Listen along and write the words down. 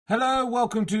Hello,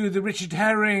 welcome to the Richard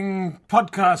Herring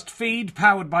podcast feed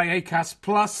powered by Acast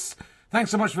Plus.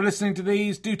 Thanks so much for listening to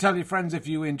these. Do tell your friends if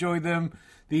you enjoy them.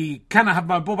 The Can I Have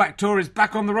My Ball Back tour is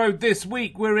back on the road this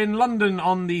week. We're in London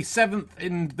on the 7th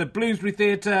in the Bloomsbury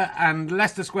Theatre and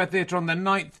Leicester Square Theatre on the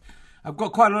 9th. I've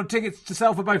got quite a lot of tickets to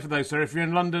sell for both of those, so if you're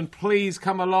in London, please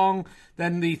come along.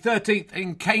 Then the 13th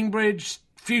in Cambridge,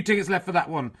 few tickets left for that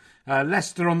one.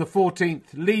 Leicester on the 14th,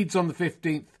 Leeds on the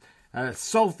 15th.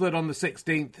 Salford on the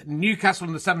 16th, Newcastle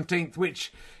on the 17th,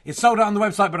 which is sold out on the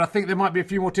website, but I think there might be a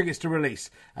few more tickets to release.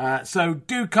 So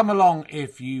do come along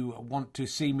if you want to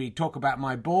see me talk about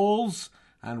my balls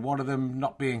and one of them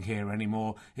not being here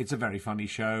anymore. It's a very funny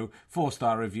show.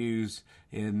 4-star reviews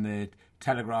in the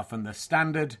Telegraph and the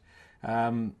Standard.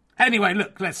 Anyway,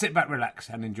 look, let's sit back, relax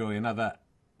and enjoy another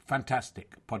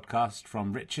fantastic podcast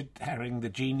from Richard Herring, the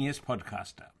genius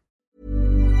podcaster.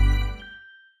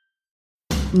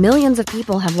 Millions of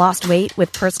people have lost weight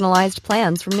with personalized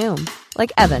plans from Noom.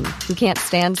 Like Evan, who can't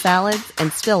stand salads and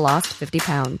still lost 50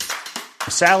 pounds.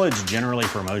 Salads generally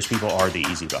for most people are the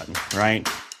easy button, right?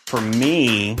 For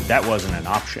me, that wasn't an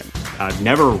option. I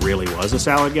never really was a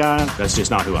salad guy. That's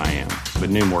just not who I am. But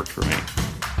Noom worked for me.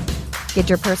 Get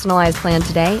your personalized plan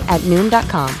today at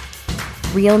Noom.com.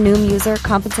 Real Noom user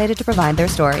compensated to provide their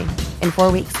story. In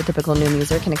 4 weeks, the typical Noom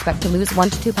user can expect to lose 1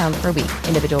 to 2 pounds per week.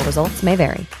 Individual results may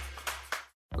vary.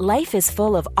 Life is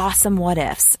full of awesome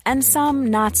what-ifs, and some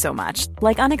not so much,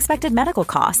 like unexpected medical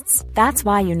costs. That's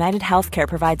why United Healthcare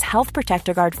provides Health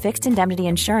Protector Guard fixed indemnity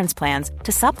insurance plans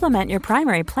to supplement your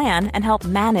primary plan and help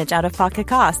manage out-of-pocket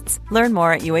costs. Learn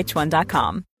more at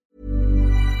uh1.com.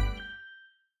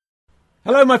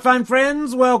 Hello, my fine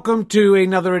friends. Welcome to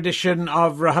another edition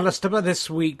of RHLSTP, this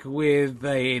week with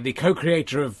the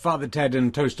co-creator of Father Ted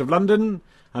and Toast of London,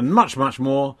 and much, much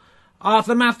more,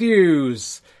 Arthur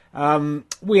Matthews.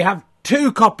 We have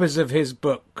 2 copies of his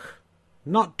book.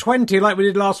 Not 20 like we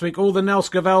did last week. All the Nell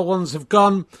Scovell ones have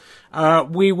gone.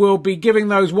 We will be giving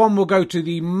those. One will go to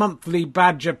the monthly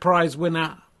Badger Prize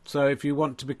winner. So if you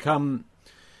want a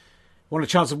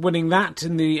chance of winning that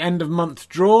in the end of month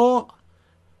draw,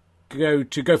 go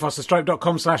to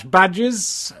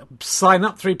gofasterstripe.com/badges. Sign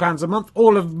up, £3 a month.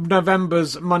 All of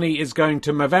November's money is going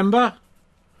to Movember.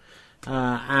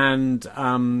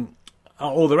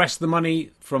 All the rest of the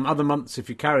money from other months, if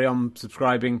you carry on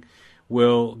subscribing,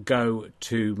 will go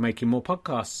to making more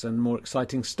podcasts and more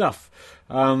exciting stuff.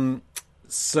 So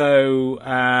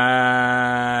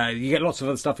you get lots of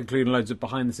other stuff, including loads of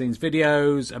behind-the-scenes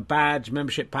videos, a badge,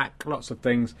 membership pack, lots of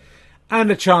things,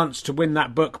 and a chance to win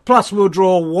that book. Plus, we'll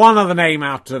draw one other name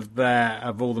out of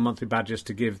all the monthly badges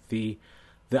to give the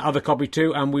other copy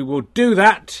to, and we will do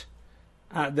that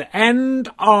at the end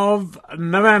of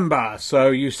November.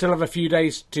 So you still have a few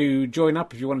days to join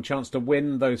up if you want a chance to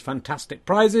win those fantastic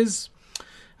prizes.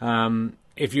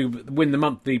 If you win the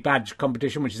monthly badge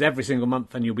competition, which is every single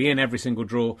month, and you'll be in every single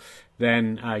draw,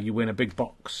 then you win a big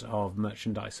box of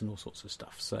merchandise and all sorts of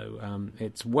stuff. So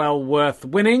it's well worth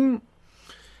winning.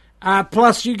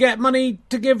 Plus, you get money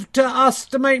to give to us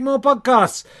to make more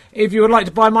podcasts. If you would like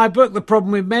to buy my book, The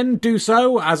Problem with Men, do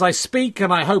so as I speak,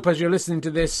 and I hope as you're listening to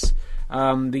this,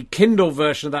 the Kindle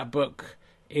version of that book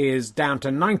is down to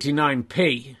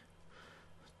 99p.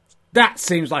 That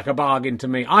seems like a bargain to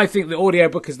me. I think the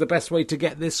audiobook is the best way to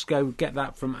get this. Go get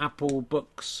that from Apple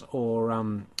Books or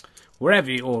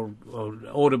wherever, or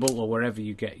Audible or wherever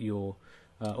you get your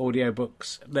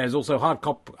audiobooks. There's also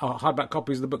hardback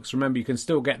copies of the books. Remember, you can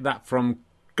still get that from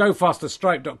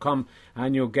gofasterstripe.com,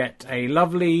 and you'll get a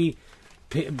lovely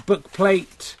book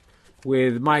plate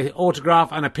with my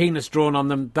autograph and a penis drawn on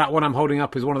them. That one I'm holding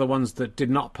up is one of the ones that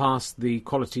did not pass the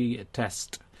quality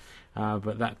test.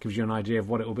 But that gives you an idea of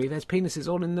what it will be. There's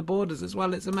penises all in the borders as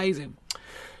well. It's amazing.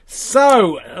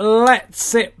 So, let's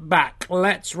sit back.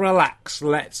 Let's relax.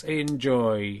 Let's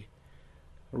enjoy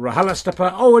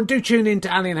RHLSTP. Oh, and do tune in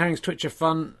to Ali and Herring's Twitch of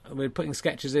Fun. We're putting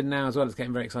sketches in now as well. It's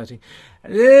getting very exciting.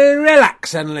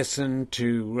 Relax and listen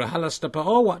to RHLSTP,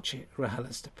 or watch it,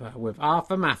 RHLSTP, with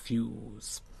Arthur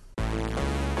Matthews.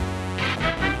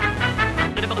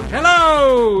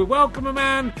 Hello! Welcome a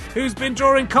man who's been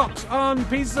drawing cocks on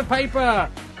pieces of paper.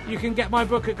 You can get my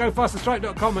book at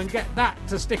gofasterstripe.com and get that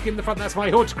to stick in the front. That's my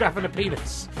autograph and a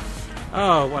penis.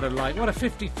 Oh, what a light. What a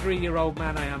 53-year-old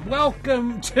man I am.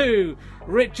 Welcome to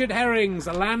Richard Herring's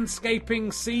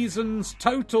Landscaping Seasons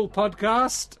Total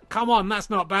podcast. Come on, that's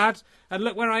not bad. And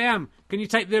look where I am. Can you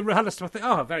take the RHLSTP?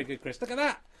 Oh, very good, Chris. Look at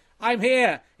that. I'm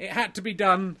here. It had to be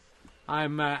done.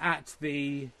 I'm at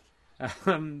the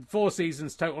 4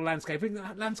 Seasons Total Landscaping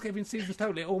Seasons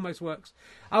Total. It almost works.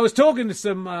 I was talking to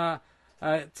some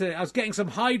I was getting some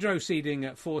hydro seeding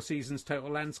at Four Seasons Total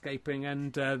Landscaping,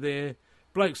 and the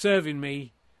bloke serving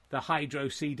me the hydro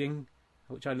seeding,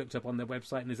 which I looked up on their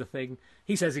website and is a thing,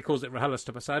 he says he calls it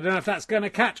RHLSTP, so I don't know if that's going to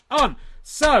catch on.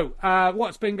 So,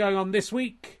 what's been going on this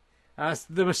week?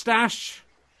 The moustache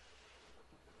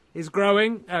is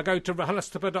growing. Go to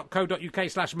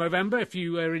rhlstp.co.uk/Movember if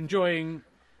you are enjoying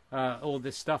all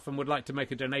this stuff and would like to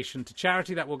make a donation to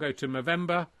charity. That will go to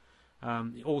Movember.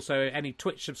 Also, any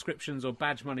Twitch subscriptions or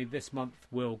badge money this month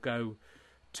will go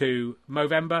to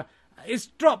Movember. It's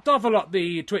dropped off a lot,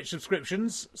 the Twitch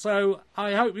subscriptions, so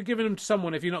I hope you're giving them to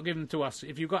someone if you're not giving them to us.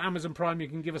 If you've got Amazon Prime, you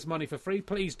can give us money for free.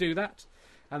 Please do that,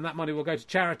 and that money will go to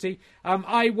charity.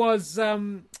 I was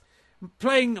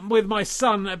playing with my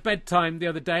son at bedtime the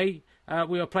other day.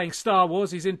 We were playing Star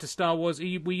Wars. He's into Star Wars.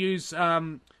 We use...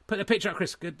 put the picture up,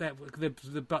 Chris.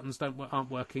 The buttons aren't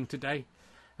working today.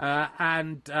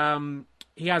 And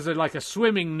he has a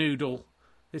swimming noodle.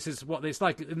 This is what it's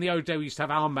like. In the old day, we used to have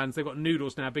armbands. They've got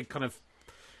noodles now, big kind of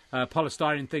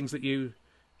polystyrene things that you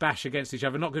bash against each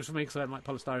other. Not good for me because I don't like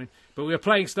polystyrene. But we were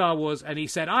playing Star Wars, and he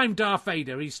said, "I'm Darth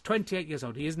Vader." He's 28 years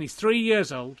old. He isn't. He's 3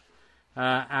 years old.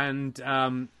 And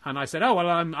I said, "Oh well,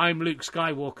 I'm Luke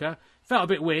Skywalker." Felt a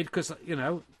bit weird because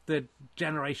the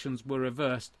generations were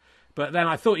reversed. But then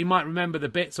I thought he might remember the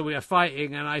bit, so we were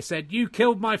fighting, and I said, "You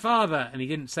killed my father," and he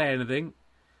didn't say anything.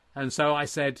 And so I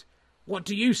said, "What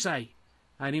do you say?"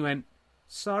 And he went,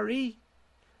 "Sorry,"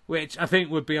 which I think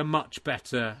would be a much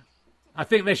better... I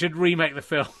think they should remake the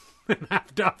film and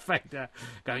have Darth Vader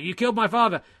going, "You killed my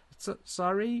father."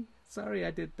 Sorry, I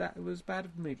did that. It was bad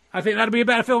of me. I think that'd be a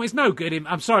better film. It's no good.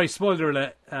 I'm sorry, spoiler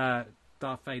alert.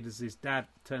 Darth Vader's his dad,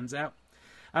 turns out.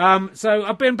 So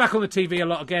I've been back on the TV a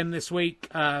lot again this week.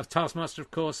 Taskmaster,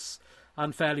 of course,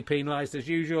 unfairly penalised as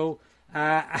usual.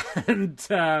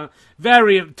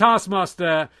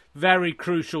 Taskmaster, very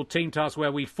crucial team task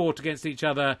where we fought against each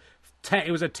other.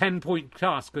 It was a 10-point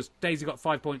task because Daisy got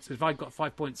 5 points. If I'd got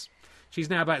 5 points, she's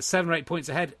now about 7 or 8 points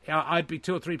ahead. I'd be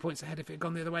 2 or 3 points ahead if it had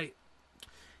gone the other way.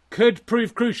 Could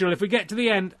prove crucial. If we get to the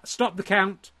end, stop the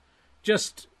count.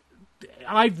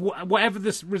 Whatever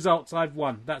the results, I've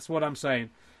won. That's what I'm saying.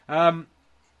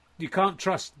 You can't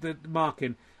trust the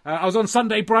marking. I was on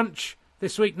Sunday Brunch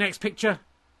this week. Next picture.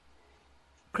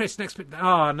 Chris, next picture.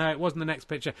 Oh, no, it wasn't the next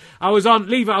picture. I was on...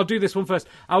 Leave it, I'll do this one first.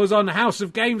 I was on House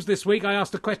of Games this week. I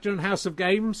asked a question on House of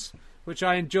Games, which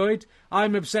I enjoyed.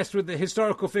 I'm obsessed with the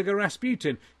historical figure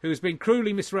Rasputin, who has been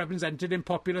cruelly misrepresented in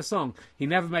popular song. He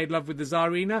never made love with the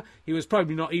Tsarina. He was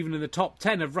probably not even in the top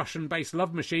 10 of Russian-based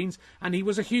love machines, and he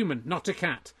was a human, not a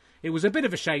cat. It was a bit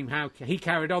of a shame how he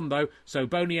carried on, though, so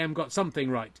Boney M got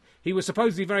something right. He was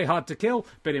supposedly very hard to kill,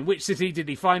 but in which city did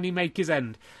he finally make his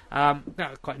end? I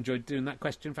quite enjoyed doing that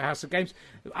question for House of Games.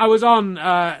 I was on,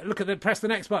 press the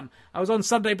next button. I was on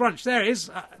Sunday Brunch. There it is.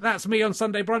 That's me on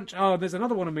Sunday Brunch. Oh, there's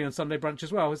another one of me on Sunday Brunch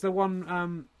as well. Is there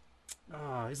one,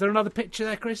 is there another picture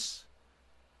there, Chris?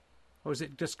 Or is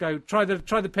it just go, try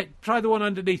the one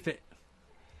underneath it.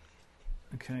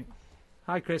 Okay.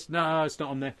 Hi, Chris. No, it's not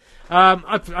on there.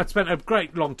 I've spent a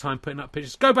great long time putting up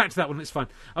pictures. Go back to that one. It's fine.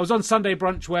 I was on Sunday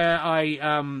Brunch where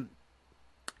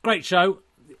great show.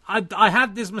 I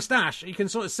had this moustache. You can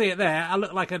sort of see it there. I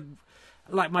look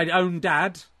like my own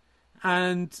dad.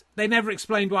 And they never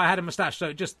explained why I had a moustache.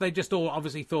 So they just all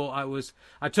obviously thought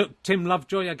I took Tim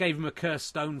Lovejoy. I gave him a cursed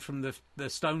stone from the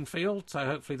stone field. So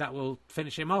hopefully that will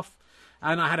finish him off.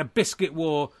 And I had a biscuit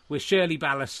war with Shirley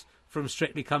Ballas from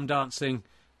Strictly Come Dancing.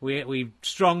 We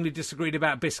strongly disagreed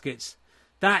about biscuits.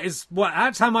 That's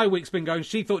how my week's been going.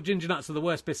 She thought ginger nuts are the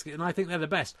worst biscuit, and I think they're the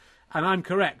best. And I'm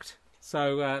correct.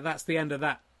 So that's the end of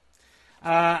that.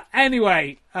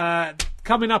 Anyway,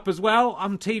 coming up as well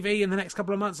on TV in the next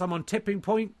couple of months, I'm on Tipping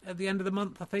Point at the end of the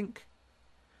month, I think.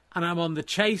 And I'm on The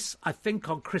Chase, I think,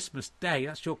 on Christmas Day.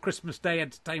 That's your Christmas Day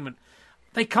entertainment.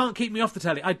 They can't keep me off the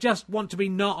telly. I just want to be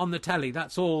not on the telly.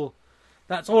 That's all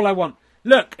I want.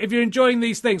 Look, if you're enjoying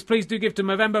these things, please do give to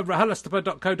Movember,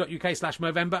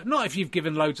 rhlstp.co.uk/Movember. Not if you've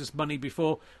given loads of money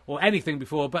before or anything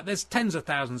before, but there's tens of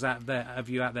thousands of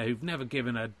you out there who've never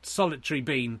given a solitary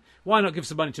bean. Why not give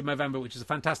some money to Movember, which is a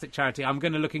fantastic charity? I'm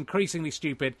going to look increasingly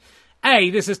stupid.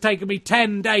 This has taken me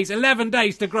 11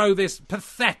 days to grow this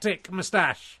pathetic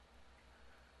moustache.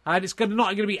 And it's not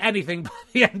going to be anything by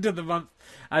the end of the month.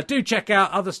 Do check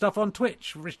out other stuff on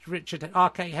Twitch. Richard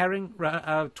R.K. Herring,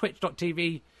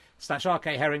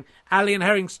 twitch.tv/RK Herring. Ali and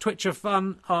Herring's Twitch of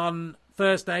Fun on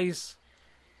Thursdays.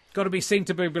 Got to be seen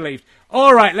to be believed.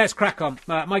 All right, let's crack on.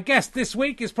 My guest this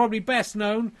week is probably best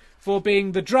known for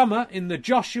being the drummer in the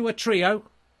Joshua Trio.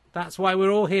 That's why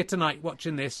we're all here tonight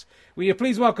watching this. Will you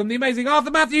please welcome the amazing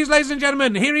Arthur Matthews, ladies and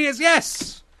gentlemen? Here he is,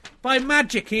 yes! By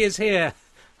magic, he is here.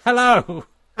 Hello.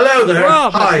 Hello there.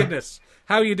 Oh, my Hi. goodness.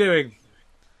 How are you doing?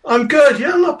 I'm good.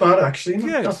 Yeah, not bad actually.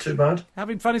 Good. Not too bad.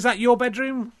 Having fun? Is that your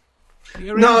bedroom?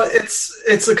 You're No, in?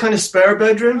 it's a kind of spare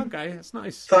bedroom. Okay, that's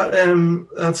nice.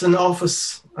 That's an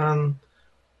office, and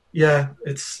yeah,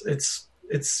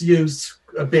 it's used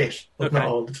a bit, but not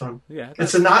Okay. all the time. Yeah,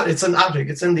 It's an attic.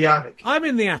 It's in the attic. I'm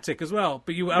in the attic as well,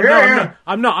 but you. Yeah.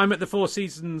 I'm not. I'm at the Four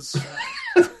Seasons.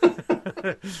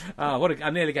 I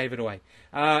nearly gave it away.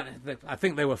 I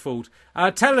think they were fooled.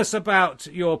 Tell us about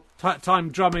your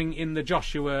time drumming in the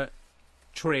Joshua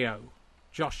Trio.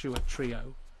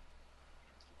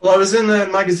 Well, I was in a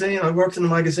magazine. I worked in a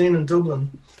magazine in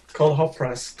Dublin called Hot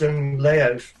Press, doing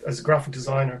layout as a graphic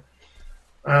designer,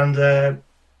 and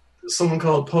someone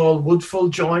called Paul Woodfull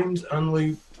joined, and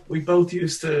we both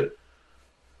used to,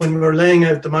 when we were laying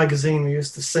out the magazine, we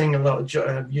used to sing a lot of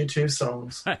U2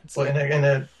 songs, Right. but in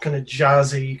a kind of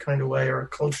jazzy kind of way or a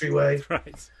country way.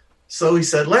 Right. So he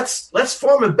said, let's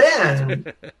form a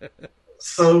band.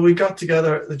 So we got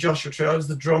together, the Joshua Trio. I was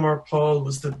the drummer. Paul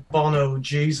was the Bono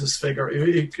Jesus figure.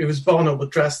 It was Bono, but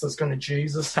dressed as kind of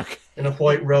Jesus in a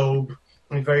white robe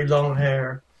and very long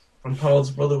hair. And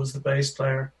Paul's brother was the bass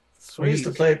player. Sweet. We used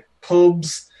to play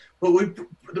pubs. But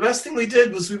the best thing we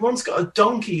did was we once got a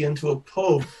donkey into a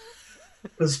pub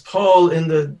because Paul, in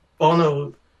the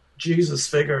Bono Jesus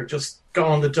figure, just got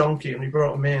on the donkey and we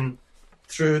brought him in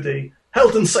through the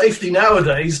health and safety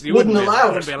nowadays. You wouldn't be- allow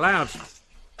wouldn't it. be allowed.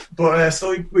 But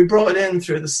so we brought it in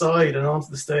through the side and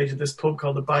onto the stage at this pub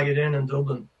called the Bag It In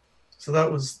Dublin. So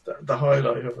that was the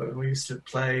highlight of it. We used to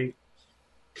play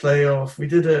off. We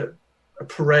did a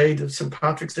parade, a St.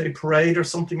 Patrick's Day parade or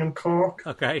something in Cork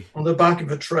Okay. on the back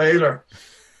of a trailer.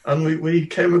 And we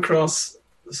came across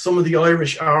some of the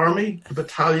Irish Army, a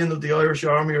battalion of the Irish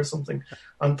Army or something.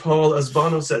 And Paul, as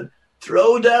Bono said,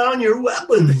 throw down your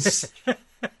weapons.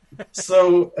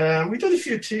 So we did a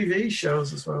few TV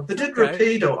shows as well. They did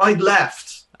Okay. Rapido. I'd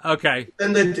left. Okay.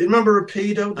 Then they remember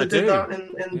Rapido? They I did do. that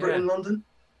in Britain, London.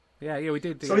 Yeah, we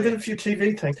did. So we did a few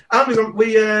TV things. And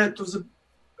we there was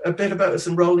a bit about us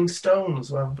in Rolling Stone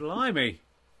as well. Blimey.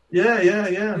 Yeah.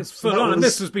 It's So full that on. And was-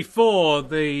 this was before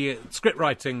the script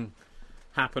writing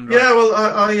happened, right? Yeah,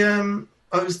 well,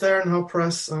 I was there in Hot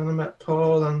Press and I met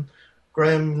Paul, and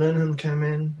Graham Linehan came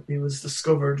in. He was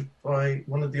discovered by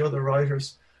one of the other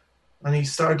writers, and he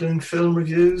started doing film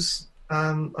reviews.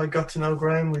 And I got to know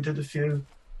Graham. We did a few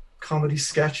comedy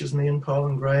sketches, me and Paul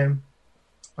and Graham.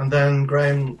 And then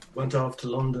Graham went off to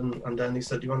London, and then he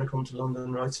said, "Do you want to come to London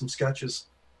and write some sketches?"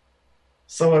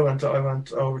 So I went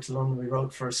over to London. We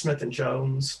wrote for Smith and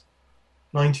Jones,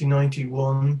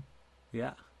 1991.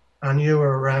 Yeah. And you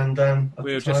were around then. At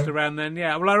We the were just time. around then,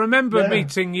 yeah. Well, I remember Yeah.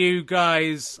 meeting you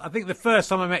guys. I think the first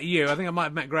time I met you, I think I might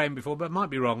have met Graham before, but I might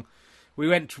be wrong. We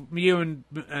went, you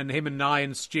and him and I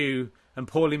and Stu and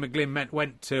Paulie McGlynn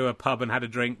went to a pub and had a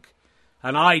drink.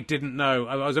 And I didn't know.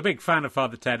 I was a big fan of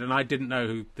Father Ted, and I didn't know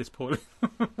who this Paulie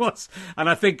was. And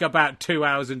I think about 2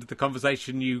 hours into the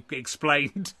conversation, you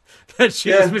explained that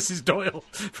she was Mrs. Doyle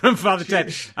from Father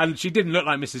Ted. And she didn't look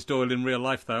like Mrs. Doyle in real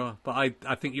life, though. But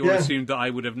I think you all assumed that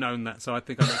I would have known that. So I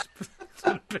think I was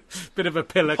a bit of a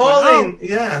pillar. Pauline,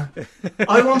 yeah.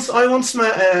 I once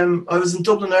met. I was in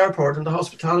Dublin Airport in the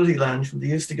hospitality lounge, and they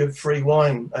used to give free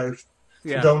wine out.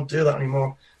 Yeah. They don't do that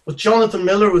anymore. But Jonathan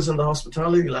Miller was in the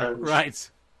hospitality lounge,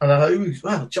 Right. and I thought, "Ooh,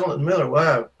 wow, Jonathan Miller,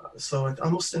 wow!" So I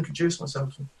must introduce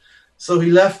myself to him. So he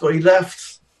left. But he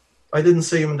left. I didn't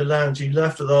see him in the lounge. He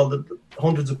left with all the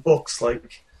hundreds of books,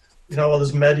 like all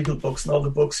his medical books and all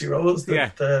the books he wrote.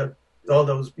 All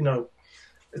those,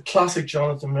 classic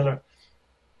Jonathan Miller.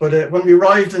 But when we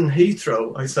arrived in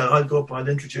Heathrow, I said, I'll go up, I'll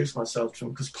introduce myself to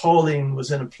him, because Pauline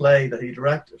was in a play that he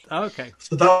directed. Oh, okay.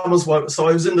 So that was why. So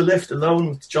I was in the lift alone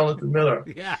with Jonathan Miller.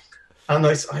 Yeah. And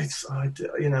I said,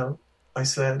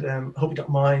 hope you don't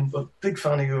mind, but big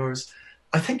fan of yours.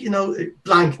 I think,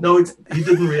 blank. No, he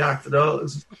didn't react at all. It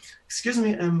was, excuse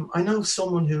me, I know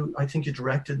someone who I think you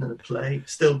directed in a play,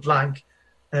 still blank.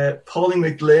 Pauline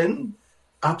McGlynn.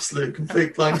 Absolute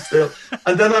complete blank still.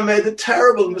 And then I made a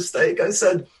terrible mistake. I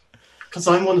said, because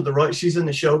I'm one of the writers, she's in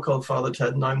a show called Father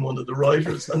Ted and I'm one of the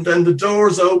writers. And then the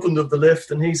doors opened of the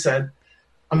lift and he said,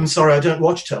 "I'm sorry, I don't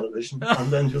watch television." And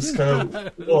then just kind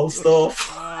of waltzed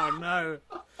off. Oh, no.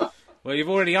 Well,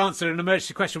 you've already answered an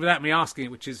emergency question without me asking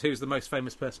it, which is who's the most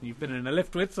famous person you've been in a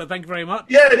lift with. So thank you very much.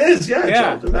 Yeah, it is. Yeah,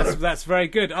 Yeah, Jonathan. that's very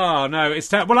good. Oh, no, it's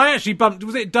terrible. Well, I actually bumped...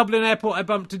 Was it Dublin Airport I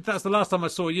bumped... That's the last time I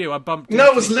saw you. I bumped...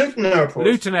 No, it was Luton Airport.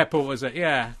 Luton Airport, was it?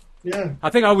 Yeah. Yeah. I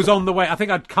think I was on the way... I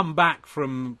think I'd come back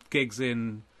from gigs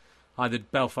in either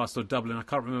Belfast or Dublin. I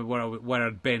can't remember where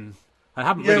I'd been. I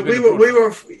haven't Yeah, really been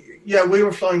we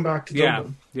were flying back to yeah,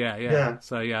 Dublin. yeah.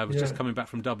 So I was just Yeah. coming back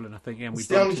from Dublin, I think. Yeah, and we It's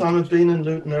the only time I've been in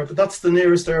Luton Airport. That's the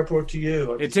nearest airport to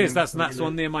you. It is. That's the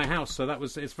one near my house. So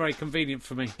it's very convenient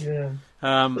for me. Yeah.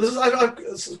 Um,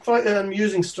 It's quite an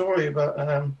amusing story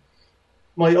about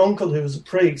my uncle, who was a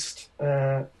priest,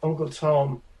 Uncle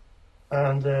Tom,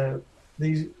 and a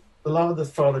lot of the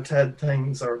Father Ted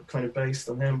things are kind of based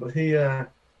on him. But he had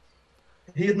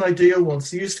an idea once.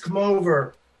 He used to come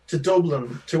over to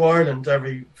Dublin, to Ireland,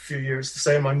 every few years to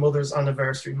say my mother's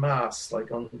anniversary mass, like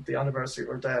on the anniversary of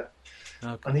her death.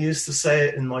 okay. And he used to say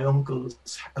it in my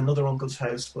another uncle's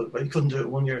house, but he couldn't do it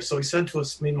one year. So he said to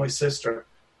us, me and my sister,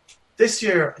 this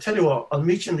year, I tell you what, I'll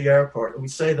meet you in the airport and we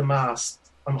say the mass.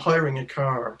 I'm hiring a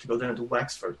car to go down to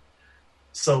Wexford,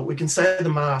 so we can say the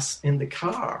mass in the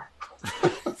car.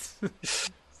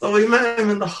 So we met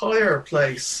him in the hire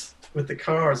place with the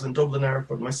cars in Dublin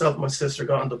Airport. Myself and my sister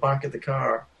got on the back of the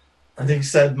car, and he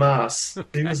said mass.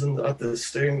 He was at the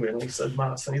steering wheel, and he said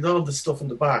mass, and he had all the stuff in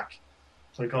the back,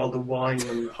 like all the wine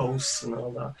and hosts and all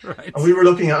that. Right. And we were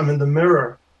looking at him in the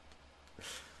mirror,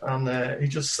 and he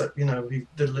just said, he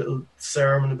did a little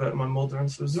sermon about my mother,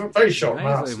 and so it was a very short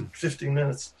mass, 15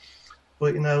 minutes.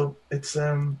 But it's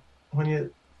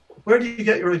where do you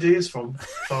get your ideas from,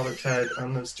 Father Ted?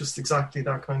 And it's just exactly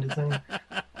that kind of thing.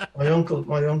 My uncle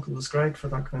was great for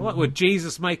that kind What of would thing.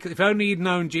 Jesus make? If only he'd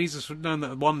known, Jesus would have known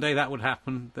that one day that would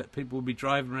happen, that people would be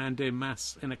driving around doing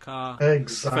mass in a car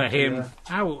Exactly for him. yeah.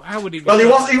 How would he? Well,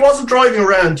 he wasn't driving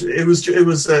around. It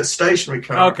was a stationary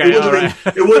car. Okay,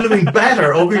 it would have been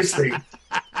better, obviously,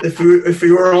 if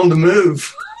we were on the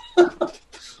move.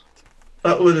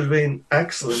 That would have been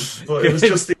excellent. But it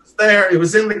was there. It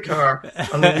was in the car,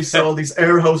 and then we saw these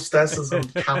air hostesses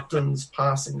and captains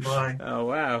passing by. Oh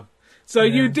wow! So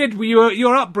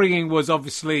your upbringing was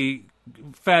obviously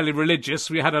fairly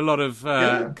religious. We had a lot of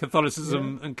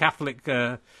Catholicism and Catholic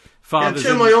fathers.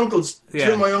 Two of my uncles. Yeah.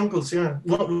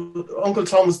 Uncle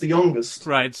Tom was the youngest,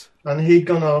 Right. and he'd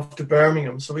gone off to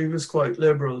Birmingham, so he was quite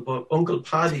liberal. But Uncle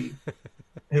Paddy,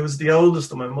 he was the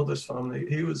oldest of my mother's family.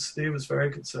 He was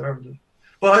very conservative.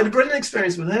 But I had a brilliant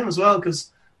experience with him as well,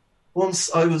 because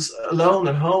once I was alone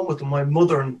at home with my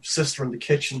mother and sister in the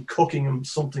kitchen cooking him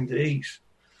something to eat.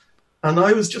 And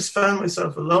I found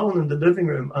myself alone in the living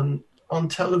room, and on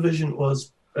television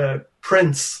was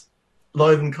Prince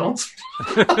live in concert.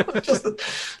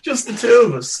 just the two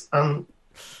of us. And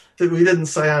we didn't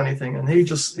say anything. And he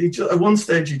just at one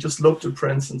stage he just looked at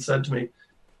Prince and said to me,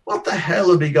 "What the hell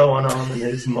would be going on in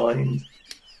his mind?"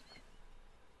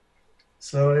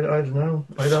 So I don't know.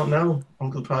 I don't know,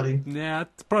 Uncle Paddy. Yeah,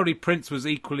 probably Prince was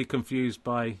equally confused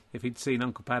by, if he'd seen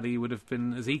Uncle Paddy, he would have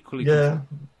been as equally confused.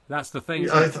 That's the thing.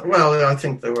 I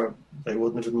think they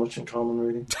wouldn't have had much in common,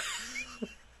 really.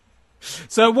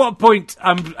 So at what point,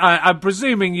 I'm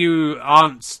presuming you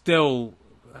aren't still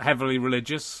heavily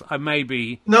religious. I may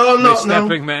be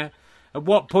misstepping there. At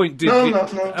what point did you?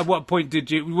 No. At what point did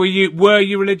you? Were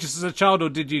you religious as a child, or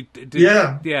did you?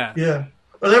 Yeah.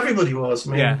 Well, everybody was.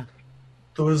 I mean, yeah.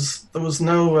 There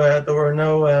were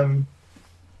no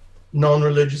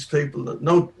non-religious people,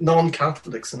 no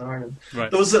non-Catholics in Ireland. Right.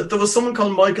 There was someone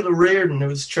called Michael O'Riordan, who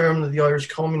was chairman of the Irish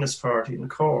Communist Party in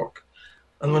Cork,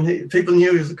 and when people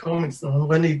knew he was a communist, and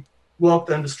when he walked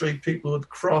down the street, people would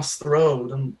cross the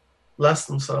road and bless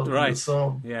themselves in the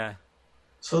sun. Yeah.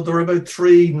 So there were about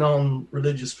 3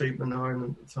 non-religious people in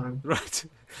Ireland at the time. Right,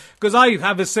 because I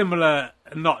have a similar,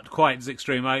 not quite as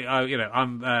extreme.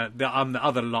 I'm the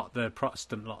other lot, the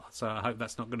Protestant lot. So I hope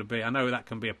that's not going to be. I know that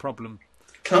can be a problem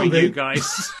for you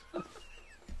guys.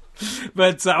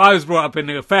 But I was brought up in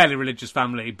a fairly religious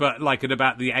family, but like at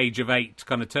about the age of 8,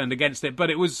 kind of turned against it. But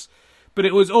it was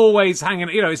always hanging.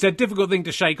 It's a difficult thing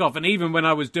to shake off. And even when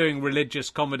I was doing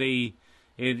religious comedy,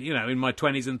 in my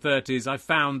 20s and 30s, I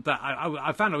found that I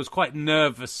was quite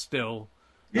nervous still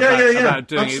about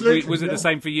doing it. Was it the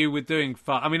same for you with doing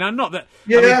Father? I mean, I'm not that.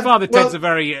 I mean, Father Ted's a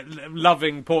very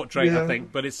loving portrait, I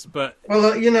think, but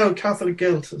well, Catholic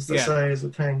guilt, as they say, is a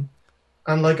thing.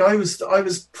 And like I was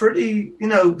pretty,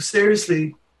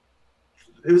 seriously.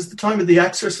 It was the time of The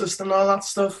Exorcist and all that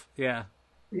stuff. Yeah.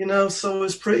 So it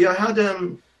was pretty. I had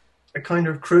a kind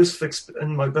of crucifix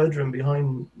in my bedroom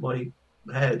behind my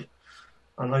head.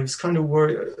 And I was kind of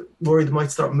worried it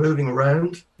might start moving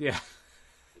around. Yeah.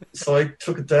 So I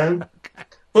took it down. Okay.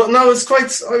 But no, I was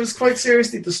quite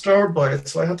seriously disturbed by it,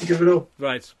 so I had to give it up.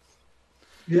 Right.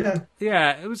 Yeah.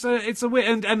 Yeah, it's a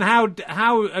weird. And how do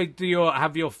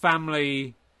your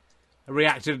family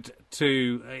reacted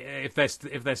to if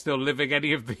they're still living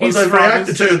any of these? Well, they've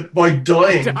reacted to it by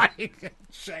dying.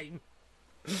 Shame.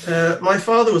 My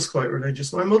father was quite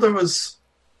religious. My mother was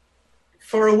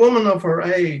for a woman of her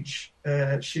age,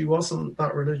 she wasn't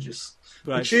that religious.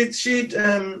 Right. But she'd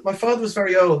my father was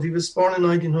very old. He was born in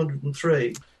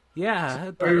 1903. Yeah, I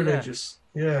heard that, Very religious.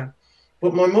 Yeah.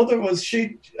 But my mother was,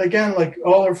 she, again, like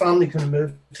all her family kind of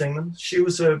moved to England. She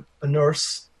was a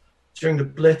nurse during the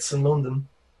Blitz in London.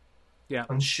 Yeah.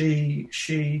 And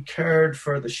she cared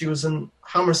for she was in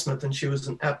Hammersmith and she was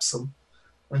in Epsom.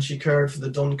 And she cared for the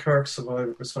Dunkirk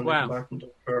survivors when they came back from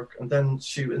Dunkirk. And then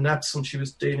in Epsom, she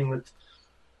was dealing with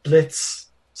Blitz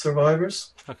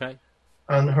survivors. Okay.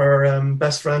 And her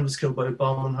best friend was killed by a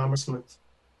bomb in Hammersmith.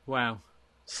 Wow.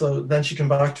 So then she came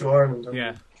back to Ireland.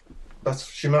 And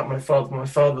she met my father. My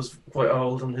father was quite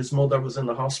old, and his mother was in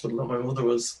the hospital that my mother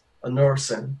was a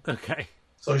nurse in. Okay.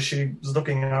 So she was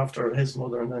looking after his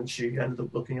mother, and then she ended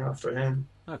up looking after him.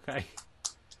 Okay.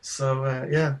 So,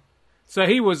 yeah. So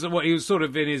he was sort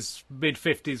of in his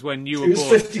mid-50s when you were born?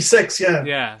 He was 56, yeah.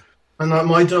 Yeah. And I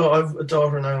have a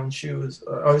daughter now, and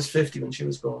I was 50 when she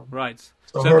was born. Right.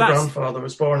 So her grandfather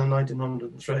was born in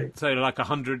 1903. So like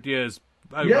 100 years,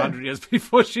 over 100 years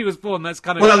before she was born. That's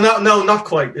kind of... Well, no, not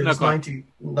quite. It was 90,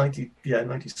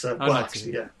 97. Oh, well, 90.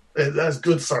 Actually, yeah. As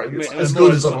good, sorry. As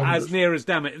good as 100. As near as,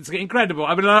 damn it. It's incredible.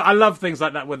 I mean, I love things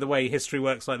like that, where the way history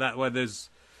works like that, where there's,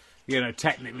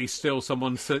 technically still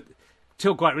someone...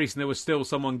 Till quite recent, there was still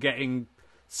someone getting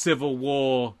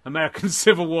American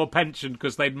Civil War pension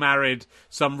because they'd married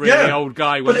some really old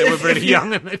guy when they were really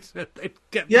young, and they'd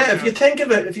get. Yeah, if you think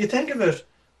of it,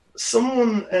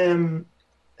 someone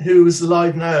who is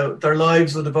alive now, their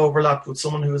lives would have overlapped with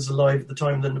someone who was alive at the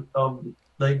time of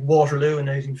like Waterloo in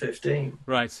 1815.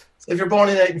 Right. So if you're born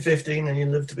in 1815 and you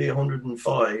live to be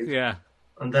 105,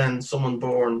 and then someone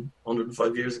born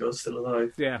 105 years ago is still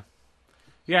alive. Yeah.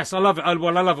 Yes, I love it.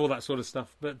 Well, I love all that sort of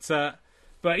stuff. But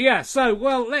yeah, so,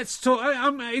 well, let's talk.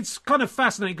 It's kind of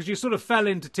fascinating because you sort of fell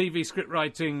into TV script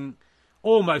writing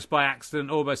almost by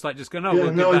accident, almost like just going,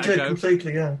 we'll give that a go. I did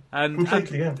completely, yeah.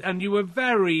 And you were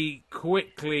very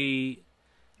quickly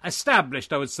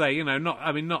established, I would say. You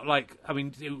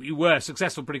were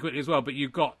successful pretty quickly as well, but you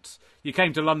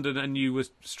came to London and you were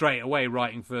straight away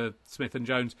writing for Smith and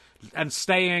Jones and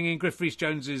staying in Griff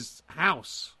Rhys-Jones's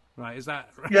house. Right, is that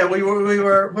right? Yeah, we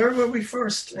were. Where were we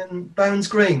first? In Bounds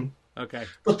Green. Okay.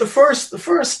 But the first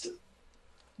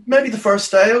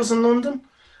day I was in London,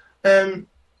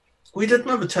 we didn't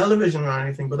have a television or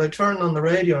anything, but I turned on the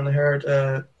radio and I heard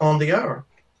On the Hour.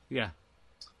 Yeah.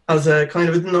 As a kind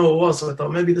of, I didn't know what it was, so I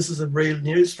thought maybe this is a real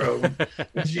news program.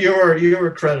 you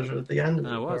were credited at the end of it.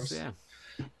 I was, yeah.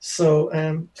 So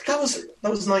that was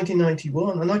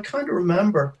 1991, and I kind of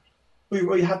remember. We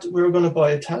were going to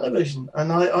buy a television,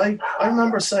 and I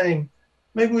remember saying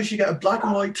maybe we should get a black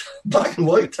and white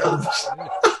television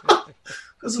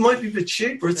because it might be a bit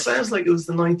cheaper. It sounds like it was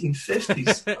the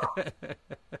 1950s, but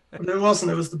it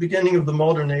wasn't. It was the beginning of the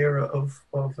modern era of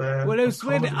well, it was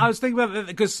weird. I was thinking about it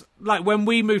because, like, when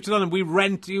we moved to London,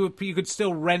 you could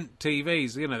still rent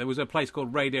TVs. There was a place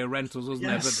called Radio Rentals, wasn't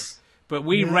there? But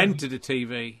we rented a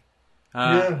TV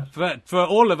for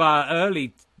all of our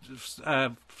early.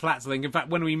 Flats, I think. In fact,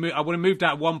 when I would have moved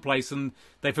out of one place and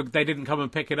they didn't come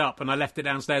and pick it up, and I left it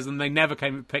downstairs, and they never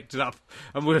came and picked it up,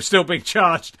 and we were still being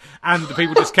charged. And the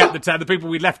people just kept the people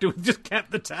we left it with just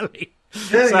kept the telly.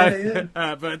 It's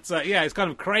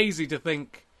kind of crazy to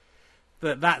think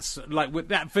that's like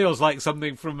that feels like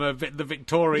something from the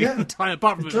Victorian time.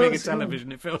 Apart from it being a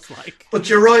television, it feels like. But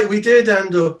you're right. We did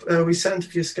end up. We sent a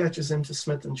few sketches into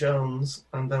Smith and Jones,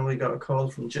 and then we got a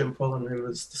call from Jim Pullen, who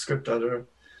was the script editor.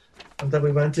 And then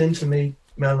we went in to meet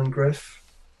Mel and Griff,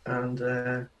 and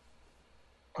I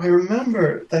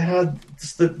remember they had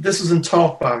this was in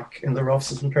Talkback in their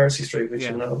offices in Percy Street, which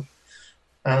you know,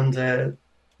 and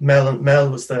Mel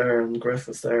was there and Griff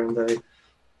was there, and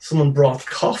someone brought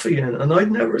coffee in, and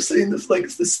I'd never seen this. Like,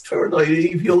 it's this poor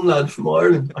naive young lad from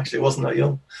Ireland. Actually, I wasn't that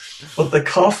young, but the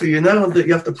coffee, that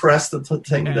you have to press the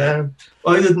thing down.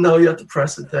 I didn't know you had to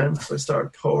press it down, so I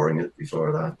started pouring it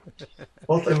before that.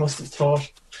 What they must have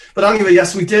thought. But anyway,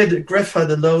 yes, we did. Griff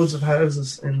had loads of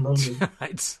houses in London.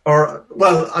 Right. Or,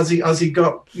 well, as he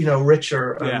got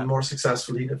richer and more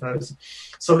successful, he'd have houses.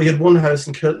 So he had one house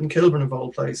in Kilburn of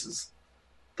all places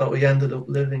that we ended up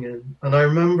living in. And I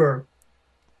remember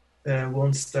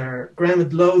once there, Graham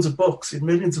had loads of books. He had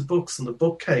millions of books in the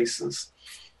bookcases.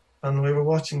 And we were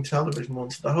watching television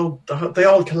once. They all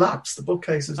collapsed. The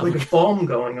bookcases, like a bomb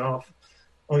going off.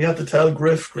 Oh, you had to tell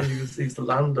Griff, he's the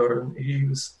landlord, and he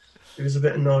was a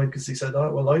bit annoyed because he said,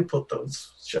 "Oh, well, I put those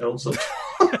shelves up."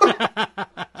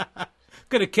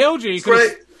 Could have killed you. It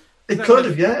could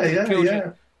have,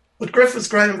 yeah. But Griff was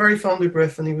great. I'm very fond of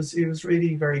Griff, and he was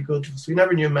really very good to us. We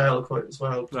never knew Mel quite as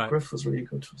well, but Griff was really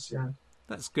good to us, yeah.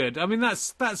 That's good. I mean,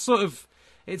 that's sort of.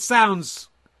 It sounds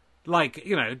like,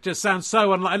 it just sounds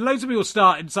so unlikely. And loads of people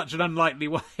start in such an unlikely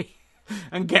way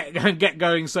and get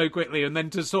going so quickly, and then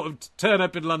to sort of turn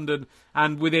up in London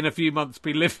and within a few months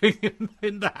be living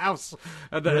in the house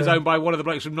that is owned by one of the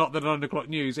blokes from Not the 9 O'Clock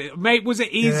News. Was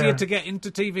it easier to get into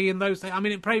TV in those days? I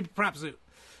mean, perhaps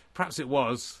it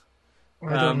was.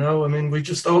 I don't know. I mean,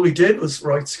 all we did was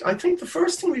write. I think the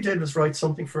first thing we did was write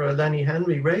something for a Lenny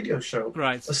Henry radio show.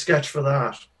 Right. A sketch for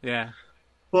that. Yeah.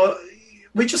 But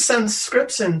we just sent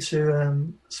scripts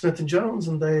into Smith and Jones,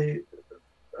 and I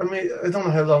don't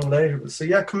know how long later, but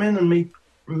so come in and meet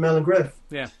Mel and Griff.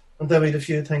 Yeah. And then we had a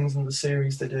few things in the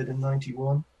series they did in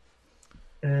 '91.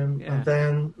 And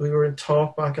then we were in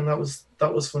Talkback, and that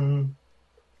was when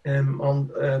on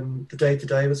the Day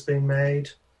Today was being made.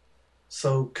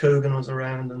 So Coogan was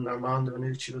around and Armando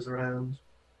Iannucci was around.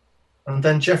 And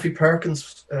then Jeffrey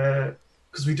Perkins,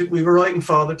 because we were writing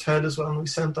Father Ted as well, and we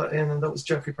sent that in, and that was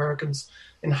Jeffrey Perkins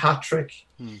in Hat Trick.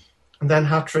 And then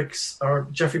Hat Tricks, or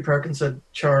Jeffrey Perkins said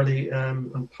Charlie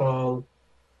and Paul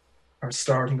are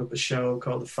starting up a show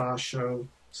called The Fast Show.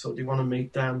 So do you want to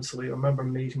meet them? So we remember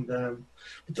meeting them.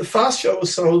 But The Fast Show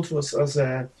was sold to us as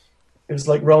it was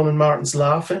like Ronan Martin's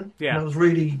Laughing. Yeah. And it was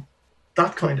really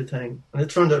that kind of thing. And it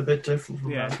turned out a bit different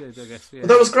from that. It did, I guess. Yeah. But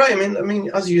that was great. I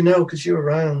mean, as you know, because you were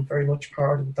around, very much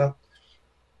part of that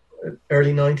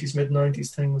early 90s,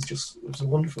 mid-90s thing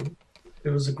it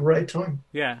was a great time.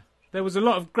 Yeah. There was a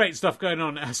lot of great stuff going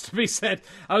on, it has to be said.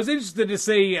 I was interested to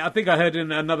see, I think I heard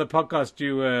in another podcast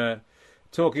you were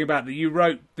talking about that you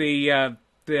wrote the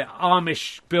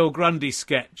Amish Bill Grundy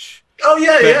sketch. Oh,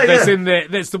 yeah.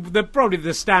 That's probably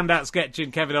the standout sketch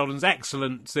in Kevin Eldon's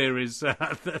excellent series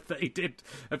that he did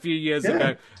a few years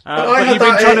ago.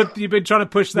 But you've been trying to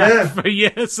push that for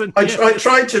years. I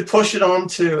tried to push it on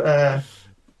to...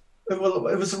 it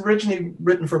was originally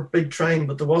written for Big Train,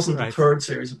 but there wasn't the third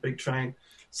series of Big Train.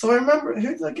 So I remember, who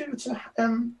did I give it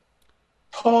to?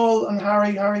 Paul and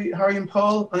Harry and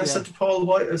Paul. And I said to Paul,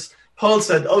 Paul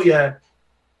said, "Oh yeah,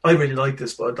 I really like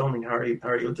this, but I don't think Harry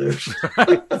will do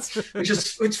it."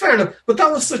 It's fair enough. But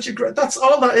that was such a great. That's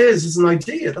all that is an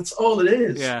idea. That's all it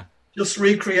is. Yeah. Just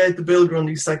recreate the Bill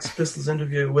Grundy Sex Pistols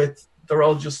interview with they're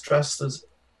all just dressed as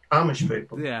Amish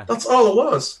people. Yeah. That's all it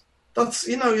was. That's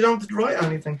you don't have to write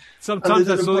anything. Sometimes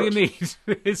that's all you need.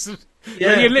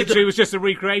 It was just a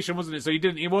recreation, wasn't it? So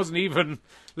it wasn't even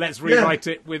let's rewrite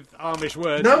it with Amish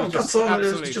words. No, that's all it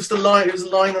is. It was just a line. It was a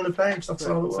line on the page. That's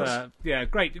all it was.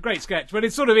 Great sketch. But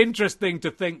it's sort of interesting to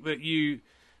think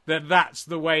that that's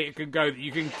the way it can go. That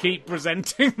you can keep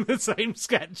presenting the same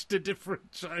sketch to different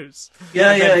shows.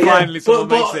 Finally, someone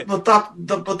makes it.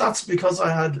 But that's because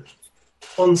I had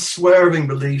unswerving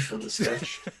belief in the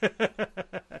sketch.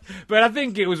 But I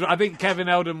think Kevin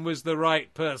Eldon was the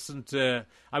right person to.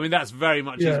 I mean, that's very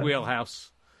much his wheelhouse.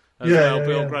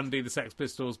 Bill Grundy, the Sex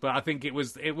Pistols. But I think it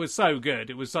was so good.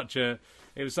 It was such a.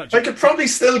 I could probably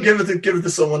still give it to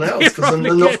someone else because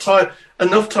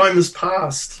enough time has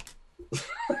passed.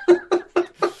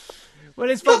 Well,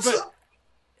 it's fun, but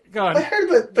go on. I heard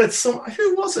about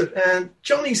who was it?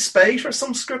 Johnny Spate or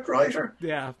some script writer.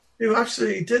 Yeah. Who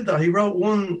actually did that. He wrote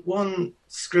one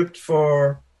script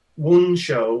for one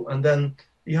show, and then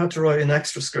he had to write an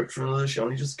extra script for another show,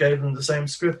 and he just gave them the same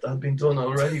script that had been done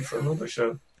already for another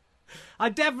show. I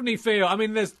definitely feel, I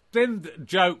mean, there's been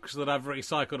jokes that I've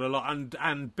recycled a lot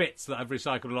and bits that I've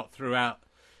recycled a lot throughout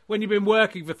when you've been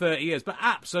working for 30 years, but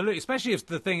absolutely, especially if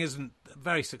the thing isn't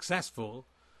very successful,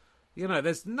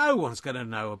 there's no one's going to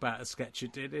know about a sketch you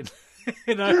did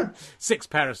in 6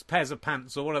 pairs of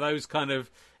pants or one of those kind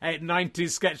of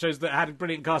 90s sketch shows that had a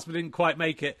brilliant cast but didn't quite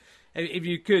make it. If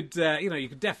you could, you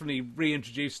could definitely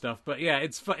reintroduce stuff. But yeah,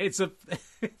 it's a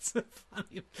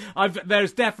funny.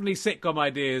 There's definitely sitcom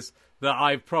ideas that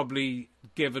I've probably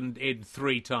given in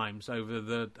 3 times over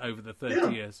the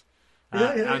 30 years,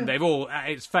 and they've all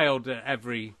it's failed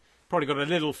every. Probably got a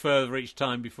little further each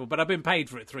time before, but I've been paid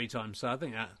for it 3 times, so I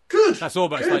think that's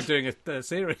almost like doing a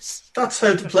series. That's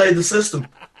how to play the system.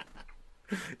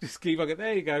 Just keep on going.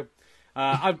 There you go.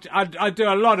 I do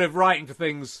a lot of writing for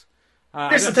things.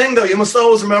 Here's the thing, though. You must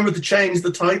always remember to change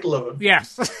the title of it.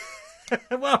 Yes.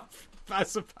 Well, I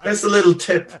suppose. That's a little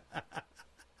tip.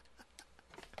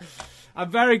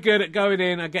 I'm very good at going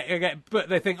in. I get, but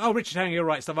they think, "Oh, Richard Herring, you'll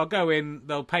write stuff." I'll go in.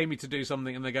 They'll pay me to do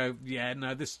something, and they go, "Yeah,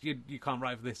 no, this you can't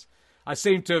write for this." I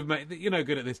seem to have made,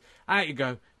 good at this. Out you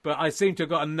go. But I seem to have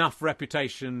got enough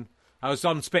reputation. I was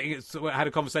on Spitting. I had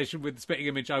a conversation with Spitting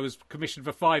Image. I was commissioned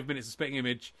for 5 minutes of Spitting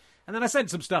Image, and then I sent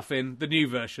some stuff in the new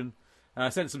version.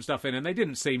 Sent some stuff in, and they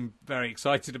didn't seem very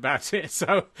excited about it.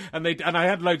 So, and I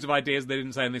had loads of ideas. They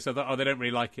didn't say anything, so I thought, they don't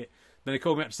really like it. Then they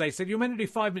called me up to say, said, you're meant to do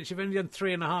 5 minutes, you've only done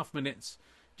 3.5 minutes.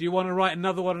 Do you want to write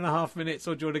another 1.5 minutes,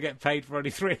 or do you want to get paid for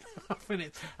only 3.5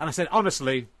 minutes? And I said,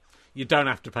 honestly, you don't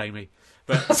have to pay me.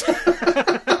 But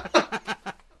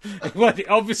well, it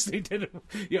obviously didn't.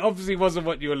 It obviously wasn't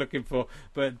what you were looking for.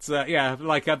 But yeah,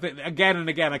 like again and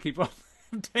again, I keep on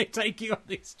taking on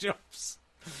these jobs.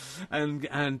 And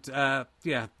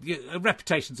yeah,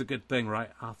 reputation's a good thing,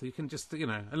 right, Arthur? You can just, as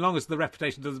long as the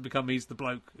reputation doesn't become he's the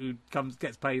bloke who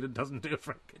gets paid and doesn't do a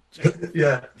freaking job.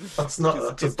 Yeah, that's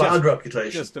a bad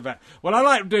reputation. Just about. Well, I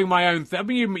like doing my own thing. I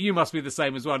mean, you must be the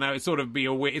same as well. Now, it's sort of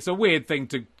it's a weird thing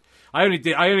to. I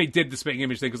only did the spitting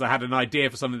image thing because I had an idea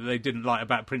for something that they didn't like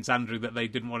about Prince Andrew that they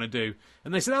didn't want to do,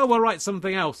 and they said, "Oh, well, write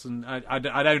something else." And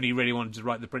I'd only really wanted to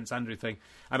write the Prince Andrew thing,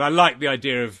 and I like the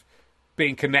idea of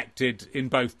being connected in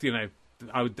both.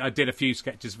 I did a few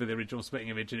sketches for the original spitting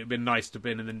image, and it'd been nice to have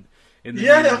been in the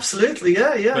yeah, absolutely,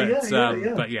 yeah.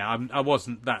 But yeah, I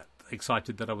wasn't that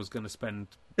excited that I was going to spend.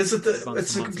 It's a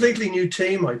completely new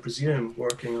team, I presume,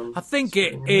 working on. I think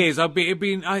it is. I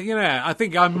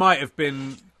think I might have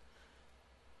been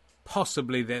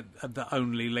possibly the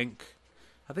only link.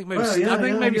 I think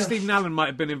maybe Stephen Allen might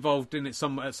have been involved in it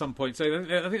at some point. So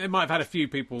I think they might have had a few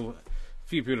people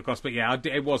across. But yeah,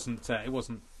 it wasn't.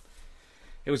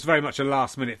 It was very much a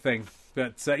last minute thing.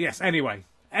 But yes. Anyway,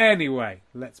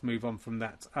 let's move on from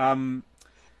that.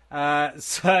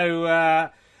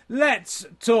 Let's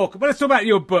talk about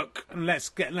your book, and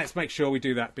let's make sure we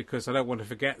do that, because I don't want to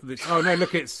forget that. Oh no!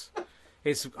 Look, it's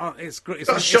got a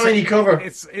shiny cover.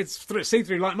 It's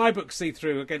see-through, like my book's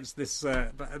see-through against this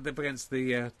against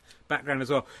the background as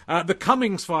well. The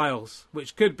Cummings Files,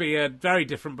 which could be a very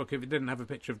different book if it didn't have a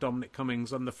picture of Dominic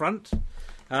Cummings on the front.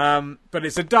 But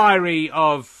it's a diary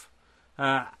of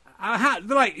even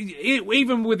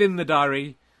within the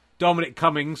diary, Dominic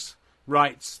Cummings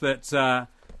writes that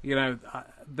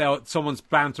someone's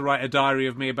bound to write a diary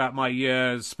of me about my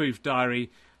years, spoof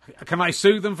diary. Can I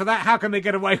sue them for that? How can they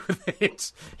get away with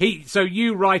it? So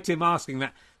you write him asking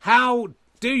that. How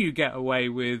do you get away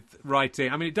with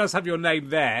writing? I mean, it does have your name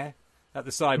there at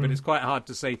the side, but it's quite hard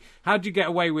to see. How do you get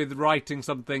away with writing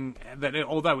something that,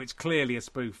 although it's clearly a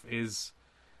spoof, is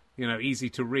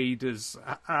easy to read as?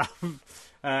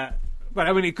 But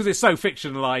I mean, because it's so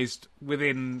fictionalized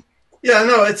within. Yeah,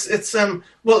 no, it's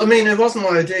well, I mean, it wasn't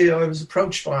my idea. I was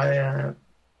approached by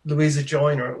Louisa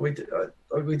Joyner. We did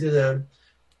a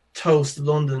Toast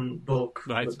London book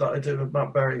that I did with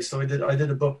Matt Berry. So I did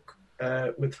a book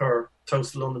with her,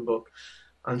 Toast London book,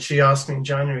 and she asked me in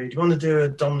January, "Do you want to do a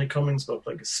Dominic Cummings book,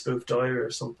 like a spoof diary or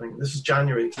something?" This was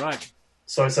January, right?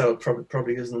 So I said it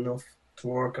probably isn't enough to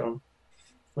work on.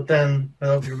 But then I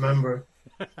hope you remember,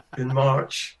 in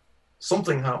March,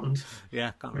 something happened.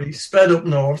 Yeah, we sped up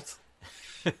north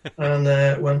and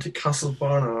went to Castle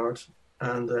Barnard,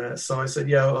 and so I said,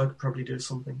 "Yeah, I'd probably do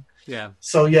something." Yeah.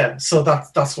 So that's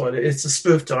what it's a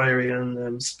spoof diary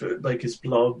and like his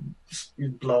blog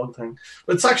thing.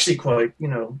 But it's actually quite,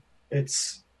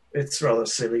 it's rather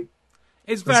silly.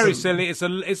 It's very silly. It's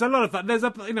a lot of fun. There's I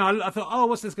thought, oh,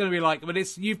 what's this going to be like? But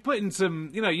you've put in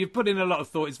a lot of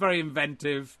thought. It's very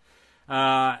inventive.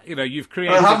 You've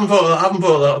created. I haven't put a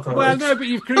lot of thought. Well, no, but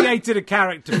you've created a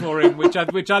character for him, which I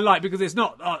like, because it's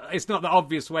not the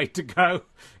obvious way to go.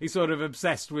 He's sort of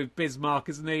obsessed with Bismarck,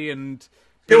 isn't he? And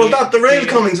yeah, well, the real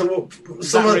Cummings. I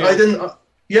didn't.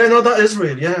 Yeah, no, that is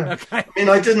real. Yeah. Okay. I mean,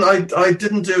 I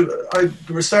didn't do. The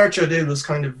research I did was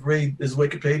kind of read his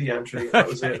Wikipedia entry. That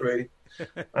was it, really.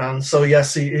 And so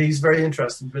yes, he's very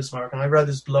interested in Bismarck, and I read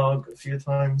his blog a few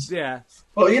times. Yeah.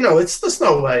 Well, there's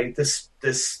no way this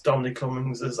Dominic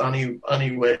Cummings is any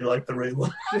way like the real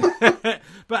one. But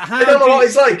I don't know what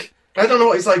he's like. I don't know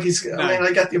what he's like. I mean,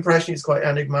 I get the impression he's quite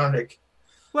enigmatic.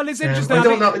 Well, it's interesting. I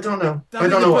don't know. I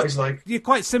don't know what he's like. You're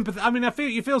quite sympathetic. I mean,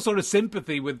 you feel sort of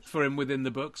sympathy for him within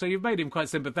the book, so you've made him quite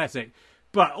sympathetic.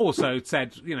 But also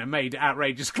made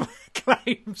outrageous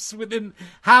claims within.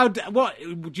 What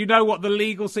do you know? What the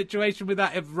legal situation with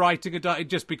that of writing a diary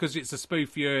just because it's a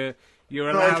spoof? You're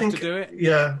allowed to do it.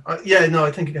 Yeah, No,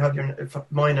 I think you have if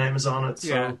my name is on it.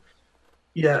 So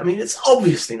yeah, I mean, it's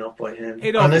obviously not by him,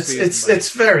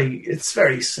 it's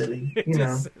very silly.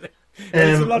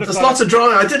 There's lots of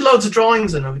drawing. I did loads of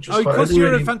drawings in it, which was of course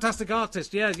you're a fantastic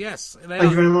artist. Yeah, yes. Thank you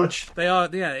very much. They are.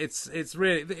 Yeah, it's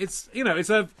really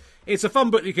it's a fun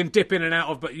book you can dip in and out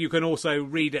of, but you can also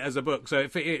read it as a book. So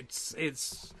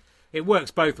it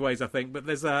works both ways, I think. But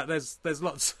there's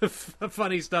lots of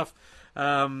funny stuff.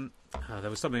 There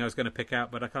was something I was going to pick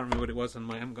out, but I can't remember what it was,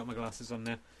 and I haven't got my glasses on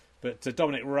now. But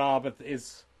Dominic Raab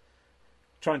is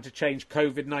trying to change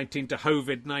COVID-19 to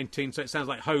Hovid-19, so it sounds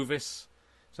like Hovis.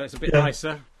 So it's a bit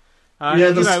nicer. Yeah,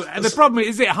 and the problem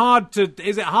is it hard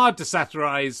to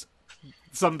satirize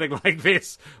something like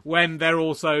this when they're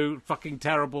also fucking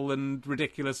terrible and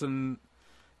ridiculous and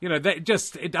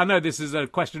I know this is a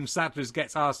question satirist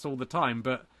gets asked all the time,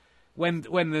 but when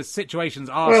the situations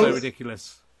are so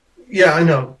ridiculous. Yeah, I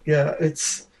know. Yeah,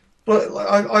 but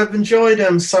I've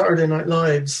enjoyed Saturday Night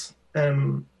Live's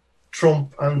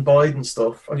Trump and Biden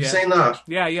stuff. Have you seen that?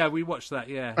 Yeah, we watched that.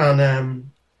 Yeah, and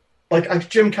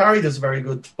Jim Carrey does very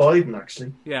good Biden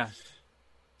actually. Yeah.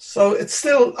 So it's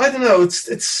still, I don't know.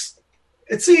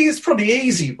 It's probably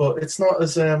easy, but it's not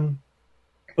as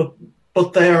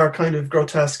but they are kind of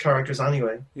grotesque characters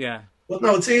anyway. Yeah. But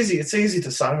no, it's easy. It's easy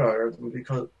to satirize them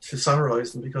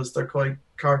because they're quite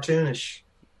cartoonish.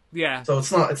 Yeah. So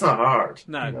it's not hard.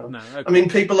 No, no. Okay. I mean,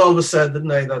 people always said, didn't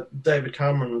they, that David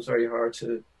Cameron was very hard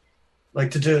to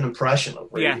do an impression of,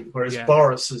 really. Yeah. Whereas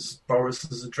Boris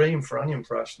is a dream for any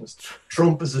impressionist.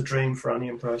 Trump is a dream for any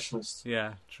impressionist.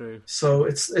 Yeah, true. So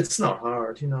it's not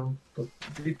hard, but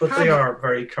they are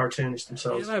very cartoonish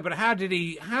themselves. But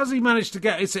how's he managed to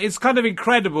get? It's kind of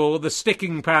incredible, the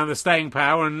sticking power, the staying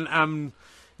power, and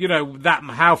that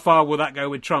how far will that go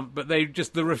with Trump? But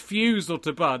the refusal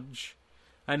to budge.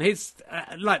 And his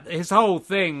whole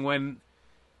thing when,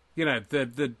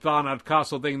 the Barnard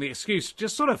Castle thing, the excuse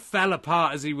just sort of fell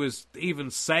apart as he was even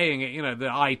saying it. The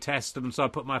eye test, and so I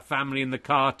put my family in the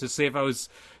car to see if I was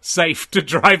safe to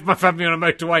drive my family on a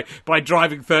motorway by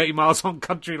driving 30 miles on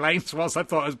country lanes whilst I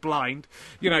thought I was blind.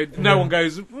 No one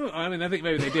goes, I mean, I think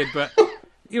maybe they did, but...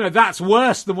 that's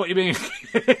worse than what you're being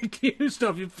accused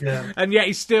of. Yeah. And yet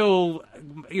he still,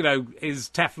 is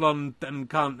Teflon and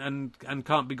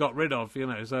can't be got rid of.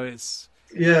 So it's.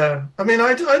 Yeah, I mean,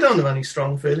 I don't have any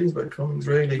strong feelings about Cummings,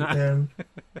 really. No.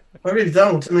 I really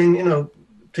don't. I mean,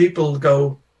 people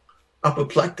go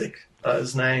apoplectic at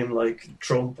his name, like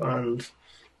Trump and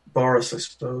Boris, I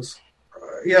suppose.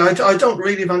 I don't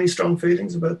really have any strong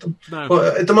feelings about them. No.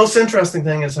 But the most interesting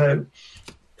thing is how.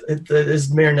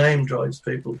 His mere name drives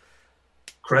people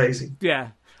crazy. Yeah.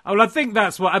 Well, I think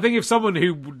if someone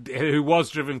who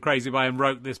was driven crazy by him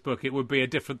wrote this book, it would be a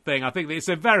different thing. I think it's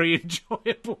a very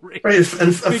enjoyable read. Very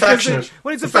affectionate.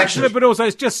 It's affectionate, but also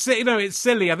it's just, it's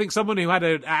silly. I think someone who had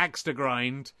an axe to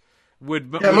grind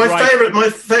would. Yeah,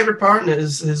 my favorite part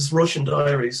is his Russian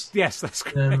diaries. Yes, that's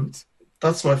great.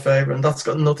 That's my favorite, and that's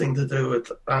got nothing to do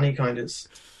with any kind of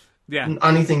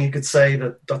anything you could say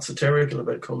that's satirical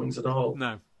about Cummings at all.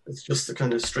 No. It's just a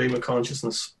kind of stream of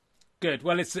consciousness. Good.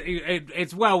 Well, it's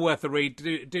well worth a read.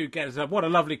 Do get it up. What a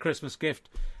lovely Christmas gift.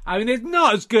 I mean, it's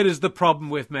not as good as The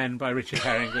Problem with Men by Richard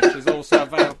Herring, which is also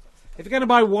available. If you're going to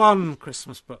buy one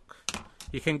Christmas book,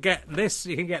 you can get this.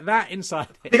 You can get that inside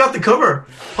it. You got the cover.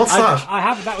 What's that? I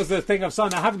have. That was the thing I've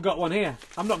signed. I haven't got one here.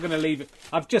 I'm not going to leave it.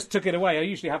 I've just took it away. I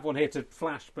usually have one here to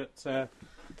flash, but it's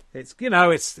it's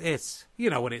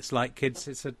what it's like, kids.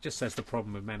 It just says The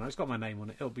Problem with Men. It's got my name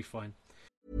on it. It'll be fine.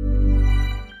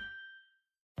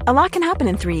 A lot can happen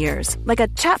in 3 years, like a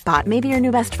chatbot may be your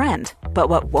new best friend. But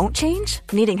what won't change?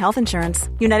 Needing health insurance.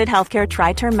 United Healthcare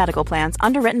Tri-Term Medical Plans,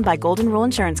 underwritten by Golden Rule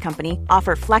Insurance Company,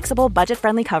 offer flexible,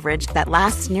 budget-friendly coverage that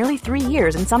lasts nearly 3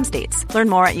 years in some states. Learn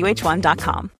more at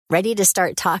uh1.com. Ready to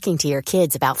start talking to your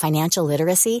kids about financial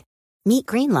literacy? Meet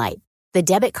Greenlight, the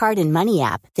debit card and money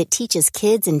app that teaches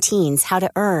kids and teens how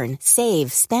to earn,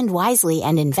 save, spend wisely,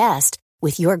 and invest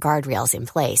with your guardrails in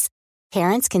place.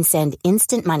 Parents can send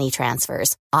instant money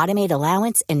transfers, automate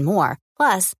allowance, and more.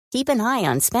 Plus, keep an eye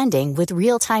on spending with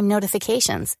real-time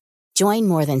notifications. Join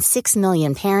more than 6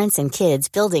 million parents and kids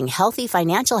building healthy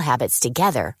financial habits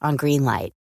together on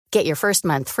Greenlight. Get your first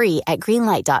month free at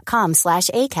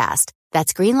greenlight.com/ACAST.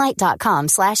 That's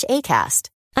greenlight.com/ACAST.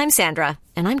 I'm Sandra,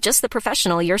 and I'm just the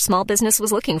professional your small business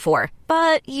was looking for.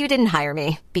 But you didn't hire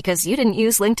me because you didn't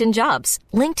use LinkedIn Jobs.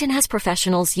 LinkedIn has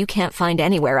professionals you can't find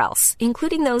anywhere else,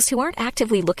 including those who aren't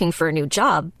actively looking for a new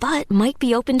job, but might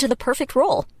be open to the perfect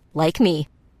role, like me.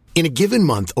 In a given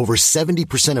month, over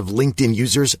 70% of LinkedIn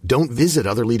users don't visit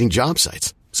other leading job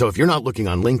sites. So if you're not looking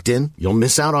on LinkedIn, you'll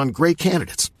miss out on great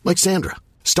candidates, like Sandra.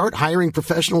 Start hiring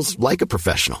professionals like a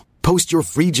professional. Post your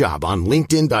free job on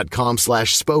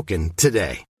linkedin.com/spoken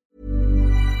today.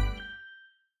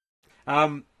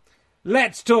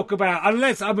 Let's talk about,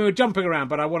 we're jumping around,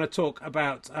 but I want to talk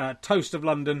about Toast of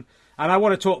London, and I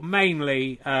want to talk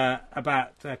mainly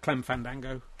about Clem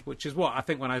Fandango, which is what I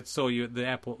think when I saw you at the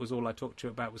airport was all I talked to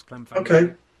you about was Clem Fandango.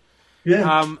 Okay.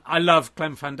 Yeah. I love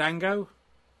Clem Fandango.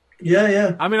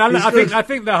 Yeah. I mean, I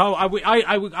think the whole,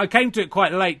 I came to it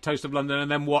quite late, Toast of London,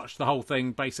 and then watched the whole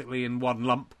thing basically in one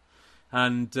lump.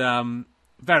 And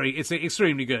it's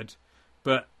extremely good,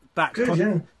 but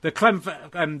the Clem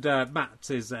and Matt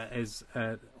is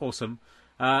awesome.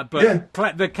 But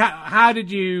how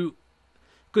did you?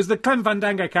 Because the Clem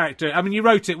Fandango character, I mean, you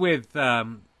wrote it with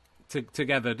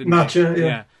together, didn't Matt, you?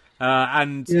 Yeah.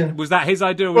 Was that his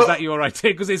idea or was that your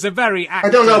idea? Because it's a very I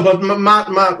don't know, but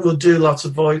Matt will do lots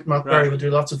of Matt Berry will do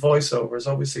lots of voiceovers.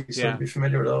 Obviously, he's going to be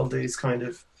familiar with all these kind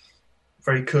of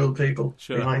very cool people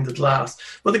behind the glass.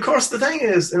 But of course, the thing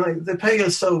is, they pay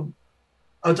us so.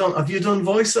 Have you done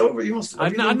voiceover? You must.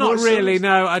 Not really.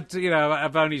 No,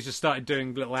 I've only just started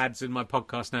doing little ads in my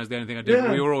podcast now. Is the only thing I do.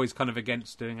 Yeah. We were always kind of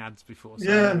against doing ads before,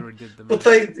 so I never did them. But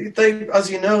they, as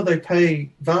you know, they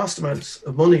pay vast amounts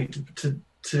of money to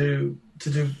do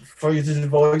for you to do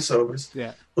voiceovers.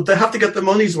 Yeah. But they have to get the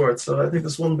money's worth. So I think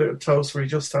there's one bit of toast where he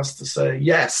just has to say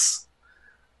yes,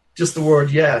 just the word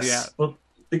yes. Yeah. But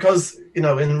because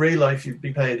in real life you'd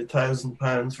be paid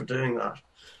 £1,000 for doing that,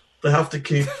 they have to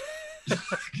keep.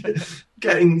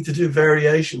 Getting to do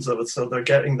variations of it, so they're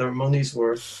getting their money's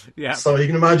worth. Yeah. So you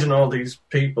can imagine all these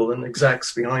people and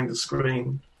execs behind the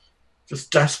screen,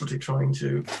 just desperately trying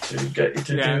to get you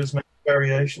to do as many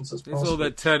variations as possible. It's all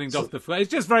that turning off the floor.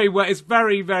 It's just very well. It's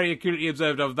very, very acutely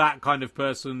observed of that kind of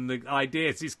person. The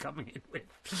ideas he's coming in with,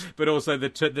 but also the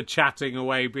chatting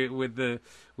away with the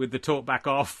talk back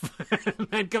off,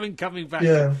 and then coming back.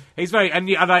 Yeah. He's very and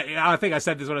I think I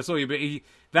said this when I saw you, but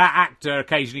that actor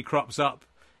occasionally crops up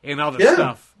in other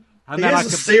stuff. And he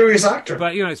is a serious actor,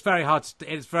 but it's very hard.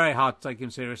 It's very hard to take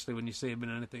him seriously when you see him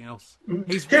in anything else.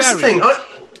 Here's the thing.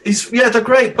 They're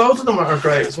great. Both of them are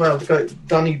great as well.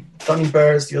 Danny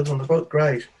Bears, the other one, they're both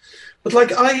great. But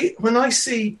when I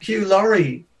see Hugh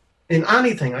Laurie in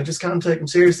anything, I just can't take him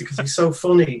seriously because he's so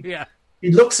funny. Yeah,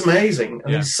 he looks amazing,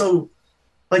 and he's so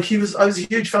I was a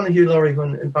huge fan of Hugh Laurie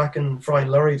back in Fry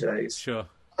and Laurie days. Sure.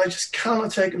 I just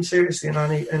cannot take him seriously in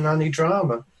any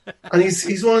drama. And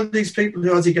he's one of these people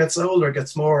who, as he gets older,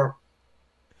 gets more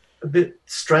a bit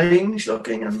strange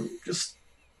looking, and just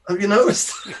have you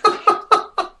noticed?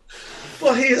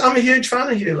 Well, I'm a huge fan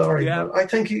of Hugh Laurie. Yeah. I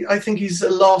think he's a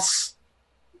loss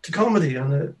to comedy,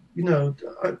 and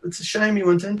it's a shame he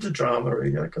went into drama,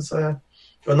 really, because well,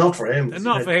 not for him.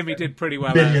 Not for him. He did pretty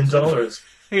well. $1 billion,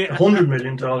 $100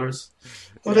 million.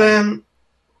 But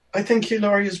I think Hugh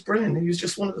Laurie is brilliant. He was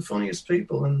just one of the funniest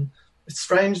people, and it's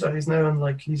strange that he's now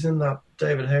he's in that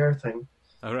David Hare thing.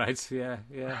 Oh, right, yeah.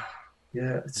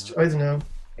 Yeah, I don't know.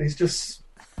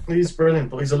 He's brilliant,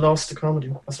 but he's a loss to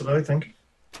comedy. That's what I think.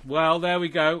 Well, there we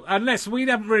go. Unless we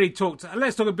haven't really talked.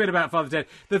 Let's talk a bit about Father Ted.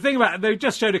 The thing they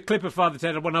just showed a clip of Father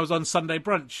Ted when I was on Sunday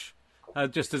Brunch,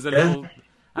 just as a little.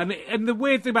 And the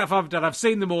weird thing about Father Ted, I've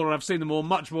seen them all, and I've seen them all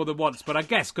much more than once. But I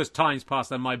guess because time's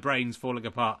passed and my brain's falling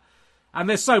apart. And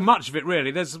there's so much of it,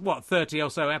 really. There's, 30 or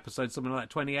so episodes, something like that,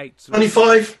 28?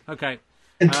 25. Okay.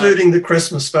 Including the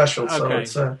Christmas special,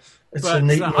 so it's a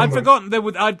neat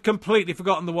number. I'd completely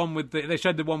forgotten the one with they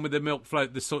showed the one with the milk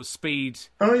float, the sort of speed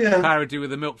parody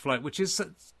with the milk float, which is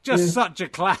just such a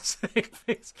classic.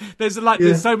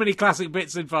 There's so many classic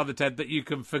bits in Father Ted that you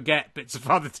can forget bits of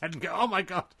Father Ted and go, oh my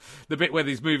God. The bit where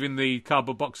he's moving the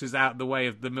cardboard boxes out of the way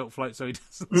of the milk float so he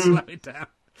doesn't slow it down.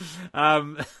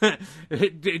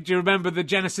 Do you remember the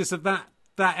genesis of that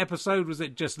episode? Was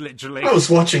it just literally? I was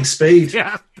watching Speed.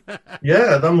 Yeah,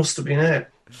 yeah, that must have been it.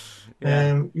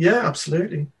 Yeah,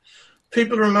 absolutely.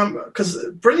 People remember because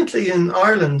brilliantly in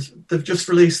Ireland they've just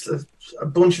released a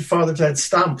bunch of Father Ted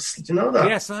stamps. Did you know that?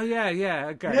 Yes. Oh, yeah.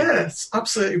 Okay. Yeah, it's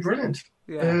absolutely brilliant.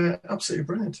 Yeah, absolutely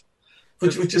brilliant.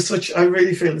 Which is such. I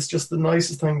really feel it's just the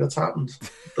nicest thing that's happened.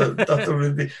 That there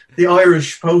would be the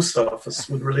Irish Post Office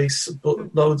would release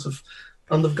loads of,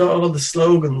 and they've got all the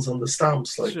slogans on the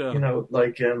stamps,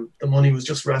 the money was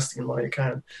just resting in my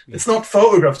account. Yeah. It's not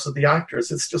photographs of the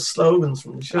actors; it's just slogans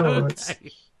from the show, and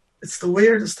it's the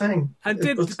weirdest thing. And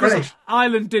it's great.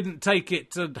 Ireland didn't take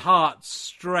it to heart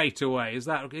straight away. Is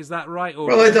that right? Or...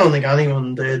 Well, I don't think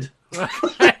anyone did. I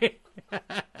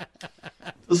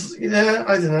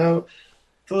don't know.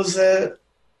 There was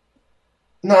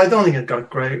no, I don't think it got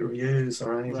great reviews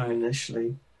or anything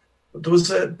initially. But there was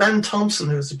Ben Thompson,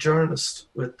 who was a journalist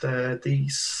with the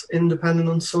Independent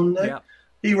on Sunday. Yeah.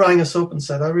 He rang us up and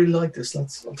said, "I really like this.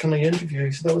 Can I interview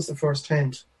you?" So that was the first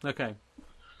hint. Okay.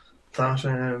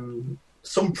 That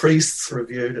some priests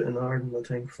reviewed it in Ireland, I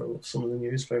think, from some of the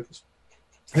newspapers.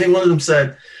 I think one of them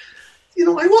said,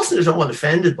 "I wasn't at all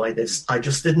offended by this. I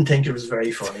just didn't think it was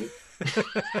very funny."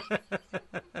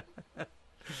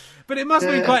 But it must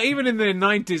have been quite, even in the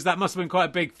 90s, that must have been quite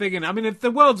a big thing. And I mean, if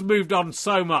the world's moved on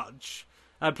so much,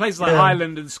 places like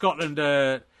Ireland and Scotland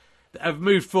have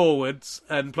moved forwards,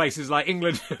 and places like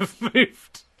England have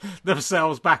moved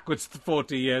themselves backwards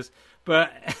 40 years.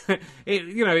 But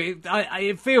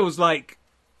it feels like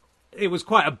it was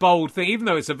quite a bold thing, even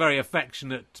though it's a very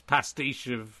affectionate pastiche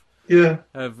of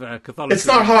Catholicism. It's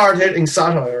not hard-hitting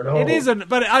satire at all. It isn't,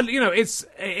 but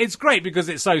it's great because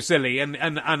it's so silly, and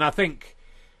I think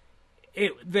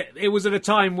it was at a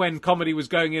time when comedy was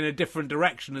going in a different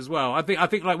direction as well. I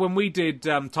think like when we did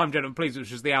Time, Gentlemen, Please,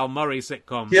 which was the Al Murray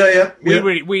sitcom.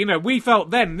 We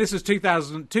felt then, this was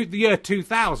the year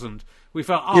 2000. We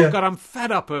felt, God, I'm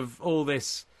fed up of all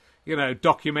this,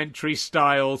 documentary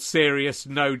style, serious,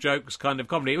 no jokes kind of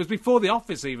comedy. It was before The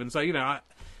Office even, so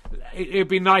it'd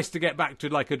be nice to get back to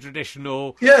like a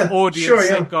traditional audience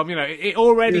sitcom. It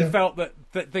already felt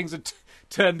that things had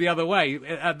turned the other way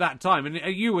at that time, and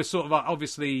you were sort of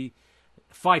obviously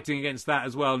fighting against that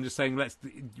as well, and just saying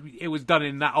it was done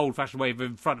in that old-fashioned way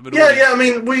in front of it. I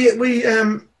mean, we it was,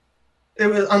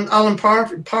 and Alan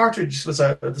Partridge was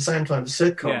out at the same time, the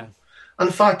sitcom. Yeah. And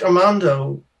in fact,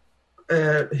 Armando,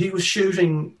 he was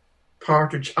shooting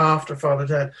Partridge after Father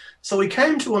Ted, so he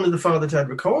came to one of the Father Ted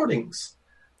recordings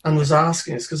and was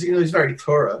asking us, because he's very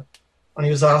thorough. And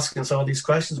he was asking us all these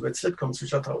questions about sitcoms,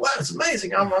 which I thought, wow, it's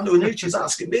amazing. Armando Iannucci's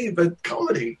asking me about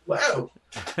comedy. Wow.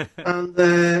 And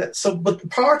but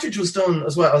Partridge was done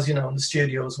as well, as in the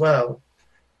studio as well.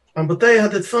 But they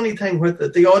had the funny thing with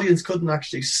it, the audience couldn't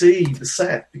actually see the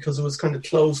set because it was kind of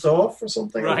closed off or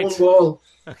something on one wall.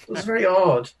 Okay. It was very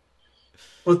odd.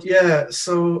 But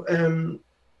so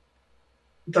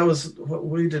that was what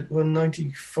we did when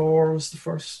 94 was the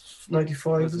first,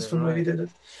 95 was when we did it.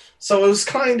 So it was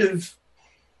kind of,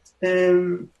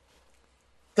 they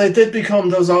did become,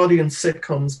 those audience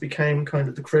sitcoms became kind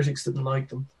of, the critics didn't like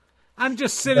them. And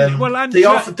just silly.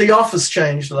 The Office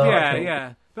changed a lot.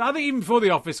 Yeah. But I think even before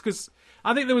The Office, because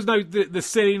I think there was no the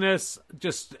silliness.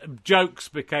 Just jokes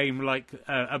became like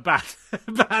a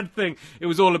bad thing. It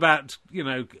was all about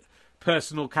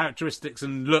personal characteristics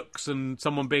and looks, and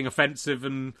someone being offensive,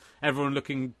 and everyone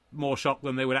looking more shocked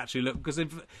than they would actually look. Because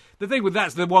the thing with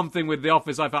that's the one thing with The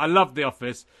Office. I loved The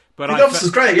Office, but The Office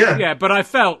is great. Yeah. Yeah, but I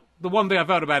felt the one thing I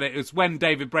felt about it is when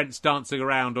David Brent's dancing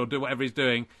around or do whatever he's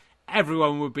doing,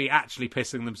 everyone would be actually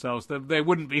pissing themselves. They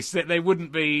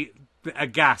wouldn't be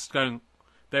aghast going.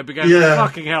 They'd be going,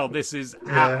 fucking hell, this is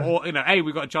or A,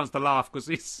 we got a chance to laugh because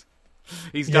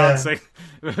he's dancing.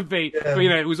 B, but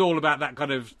it was all about that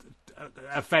kind of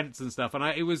offence and stuff. And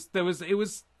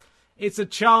it's a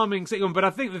charming sitcom. But I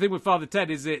think the thing with Father Ted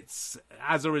is it's,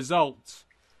 as a result,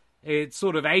 it's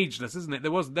sort of ageless, isn't it?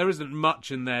 There isn't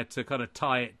much in there to kind of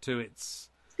tie it to its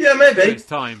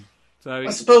time. So I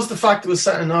suppose the fact it was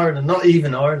set in Ireland, not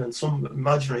even Ireland, some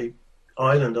imaginary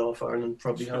island off Ireland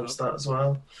probably helps that as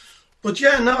well. But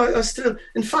I still,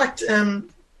 in fact, but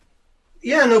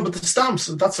the stamps,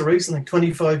 that's a recent thing,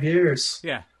 25 years.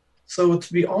 Yeah. So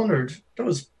to be honoured, it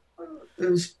was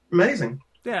amazing.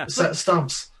 Yeah. A set of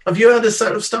stamps. Have you had a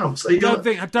set of stamps? I don't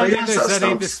think there's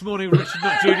any this morning, Richard,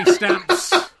 not Judy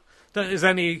stamps. There's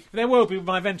any. There will be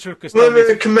my ventriloquist. Well,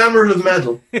 a commemorative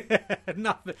medal.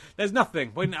 Nothing. There's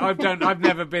nothing. I've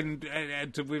never been.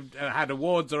 We've had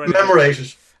awards or anything.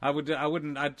 Commemorated. I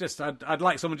wouldn't. I'd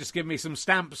like someone just give me some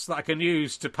stamps that I can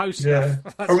use to post. Yeah.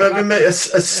 Or maybe a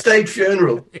state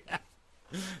funeral. Yeah.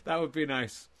 That would be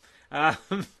nice. But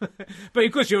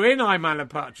of course, you're in I'm Alan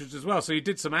Partridge as well, so you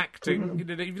did some acting.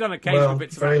 You've done occasional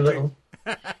bits of acting. Very little.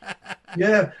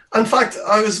 Yeah. In fact,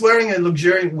 I was wearing a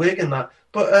luxuriant wig in that.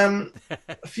 But a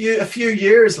few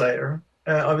years later,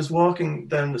 I was walking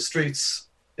down the streets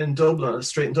in Dublin,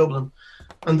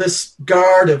 and this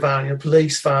Garda van, a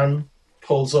police van,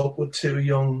 pulls up with two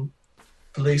young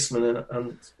policemen in it,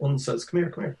 and one says, "Come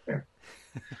here."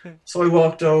 So I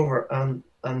walked over,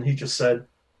 and he just said,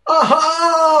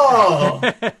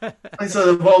 "Aha!" I said,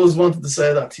 "I've always wanted to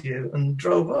say that to you," and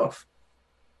drove off.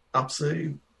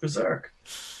 Absolutely berserk.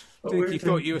 I think he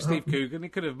thought you were Steve Coogan. He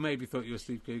could have maybe thought you were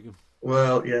Steve Coogan.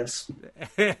 Well, yes.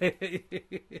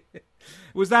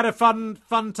 Was that a fun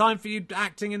time for you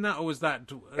acting in that, or was that?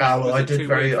 I did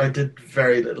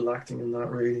very little acting in that.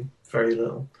 Really, very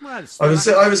little. Well, I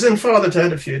was in Father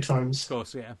Ted a few times. Of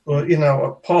course, yeah. But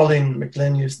Pauline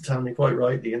McLean used to tell me quite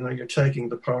rightly, you're taking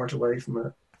the part away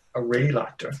from a real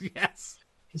actor. Yes.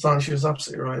 She was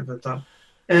absolutely right about that.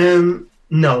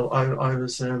 No, I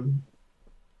was. I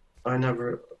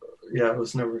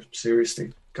was never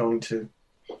seriously going to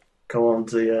go on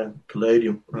to the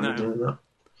Palladium. No.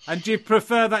 And do you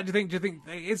prefer that? Do you think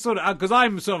it's sort of, because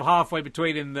I'm sort of halfway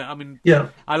between in the. I mean,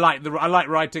 I like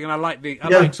writing, and I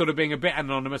like sort of being a bit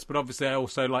anonymous, but obviously I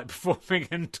also like performing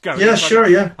and going. Yeah, sure,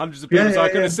 hundreds of people. So I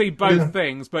kind of see both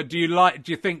things. But do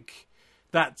you think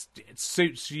that it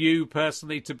suits you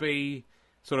personally to be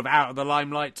sort of out of the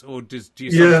limelight, or do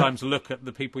you sometimes look at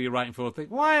the people you're writing for and think,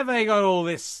 why have they got all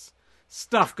this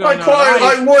stuff going on.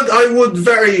 I would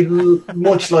very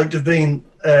much like to have been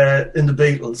in the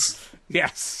Beatles.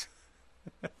 Yes.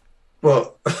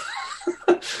 But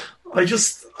I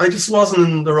just wasn't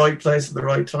in the right place at the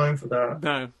right time for that.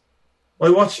 No.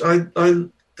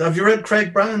 Have you read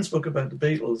Craig Brown's book about the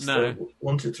Beatles? No.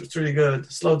 It's really good.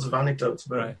 There's loads of anecdotes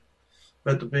about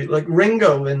the Beatles. Like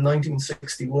Ringo in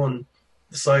 1961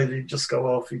 decided he'd just go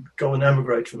off, he'd go and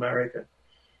emigrate to America.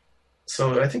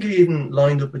 So I think he even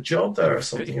lined up a job there or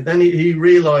something. And then he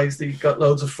realised he got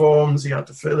loads of forms he had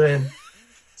to fill in.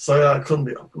 So I couldn't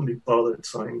be bothered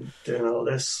doing all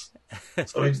this.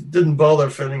 So he didn't bother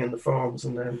filling in the forms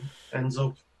and then ends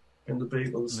up in the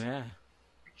Beatles. Yeah.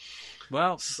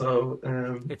 Well, so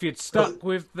if you'd stuck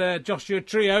with the Joshua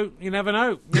Trio, you never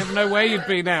know. You never know where you'd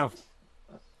be now.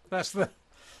 That's the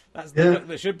book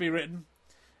that should be written.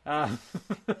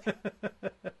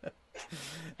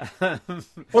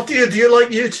 What do you like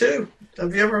U2?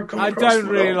 Have you ever come across I don't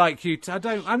really like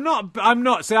U2. I'm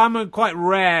not. See, I'm quite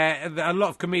rare. A lot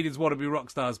of comedians want to be rock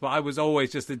stars, but I was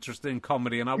always just interested in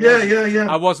comedy, and I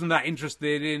wasn't that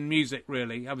interested in music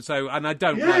really. I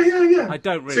don't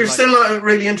really. So you're still not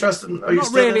really interested?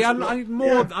 Not really. I'm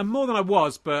more than I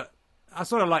was, but I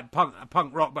sort of like punk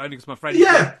rock, but only because my friends.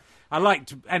 Yeah. I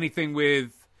liked anything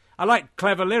with. I like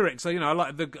clever lyrics. So, I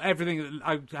like everything.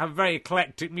 I have a very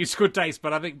eclectic musical taste,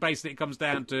 but I think basically it comes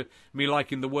down to me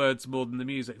liking the words more than the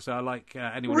music. So I like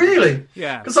anyone. Really?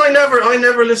 Yeah. Because I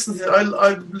never listened to.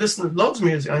 I listened to lots of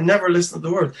music. I never listened to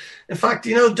the words. In fact,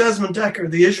 Desmond Decker,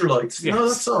 The Israelites. You know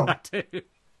that song? I do.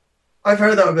 I've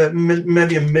heard that about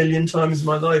maybe a million times in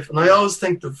my life, and I always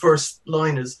think the first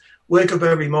line is "Wake up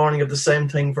every morning, have the same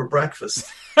thing for breakfast."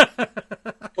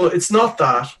 But it's not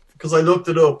that, because I looked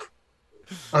it up.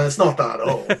 And it's not that at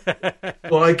all.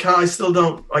 But I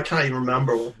can't even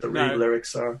remember what the real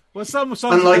lyrics are. Well, some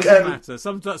songs doesn't matter.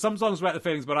 Some songs about the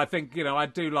feelings, but I think, I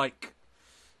do like,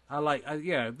 I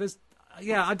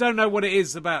don't know what it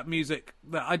is about music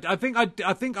that I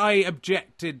think I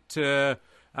objected to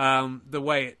the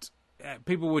way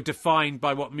people were defined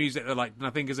by what music they liked. And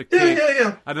I think as a kid,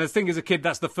 and I think as a kid,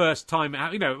 that's the first time,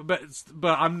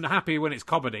 but I'm happy when it's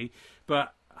comedy,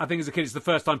 but I think as a kid, it's the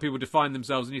first time people define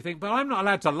themselves, and you think, but I'm not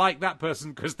allowed to like that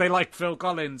person because they like Phil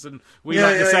Collins and we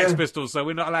like the Sex Pistols, so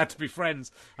we're not allowed to be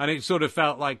friends. And it sort of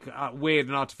felt like weird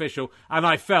and artificial. And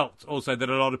I felt also that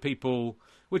a lot of people,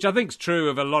 which I think is true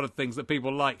of a lot of things that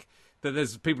people like, that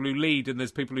there's people who lead and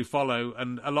there's people who follow,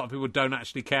 and a lot of people don't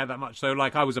actually care that much. So,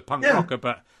 I was a punk rocker,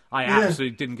 but I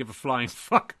absolutely didn't give a flying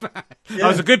fuck about it. I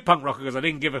was a good punk rocker because I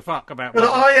didn't give a fuck about it. But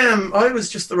I was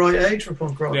just the right age for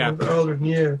punk rock. I'm a bit older than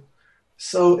you.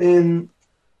 So in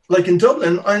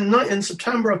Dublin, in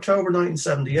September, October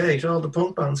 1978, all the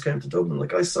punk bands came to Dublin.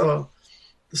 I saw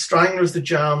the Stranglers, the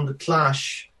Jam, the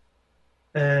Clash,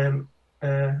 who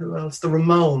else? The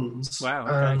Ramones,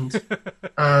 and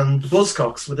the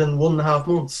Buzzcocks within 1.5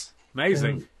 months.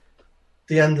 Amazing.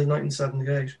 The end of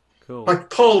 1978. Cool. Like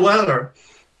Paul Weller,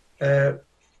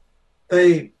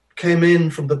 they came in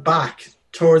from the back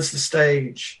towards the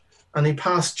stage, and he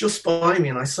passed just by me,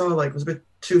 and I saw it was a bit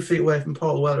 2 feet away from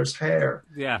Paul Weller's hair,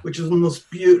 which is one of the most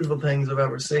beautiful things I've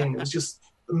ever seen. It was just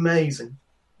amazing.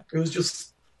 It was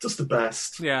just the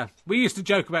best. Yeah, we used to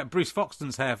joke about Bruce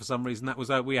Foxton's hair for some reason. That was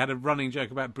we had a running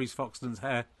joke about Bruce Foxton's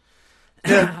hair.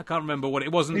 Yeah, I can't remember what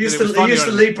it wasn't. He used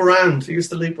to leap around. He used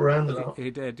to leap around a lot.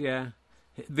 He did, yeah.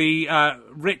 The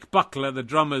Rick Buckler, the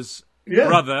drummer's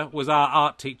brother, was our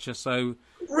art teacher. So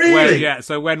really,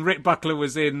 so when Rick Buckler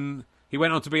was in. He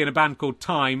went on to be in a band called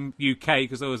Time UK,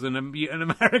 because there was an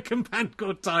American band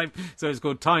called Time, so it's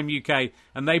called Time UK,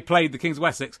 and they played the Kings of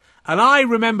Wessex. And I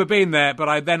remember being there, but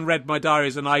I then read my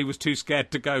diaries and I was too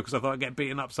scared to go because I thought I'd get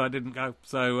beaten up, so I didn't go.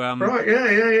 So right,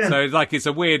 yeah. So it's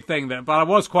a weird thing but I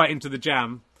was quite into the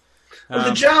Jam. Well,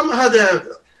 the Jam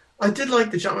I did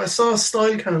like the Jam. I saw a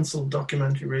Style Council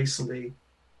documentary recently,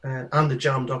 and the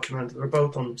Jam documentary. They're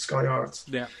both on Sky Arts.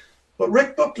 Yeah. But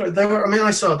Rick Buckler, I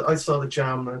saw the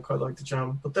Jam, and I quite liked the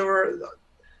Jam. But they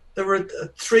were a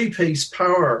 3-piece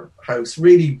powerhouse,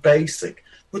 really basic.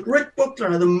 But Rick Buckler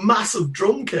had a massive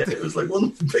drum kit. It was one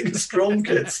of the biggest drum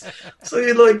kits. So he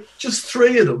had just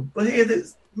 3 of them. But he had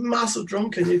this massive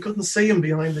drum kit. You couldn't see him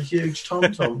behind the huge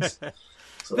tom-toms.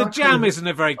 So the Jam isn't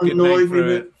a very good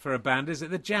name for a band, is it?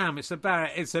 The Jam, it's a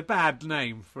bad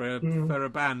name for a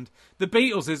band. The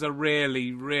Beatles is a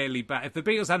really, really bad. If the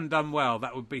Beatles hadn't done well,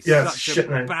 that would be such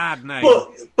a bad name.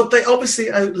 But they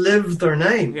obviously outlived their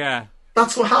name. Yeah,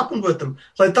 that's what happened with them.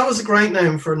 That was a great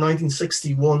name for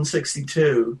 1961,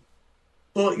 62.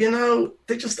 But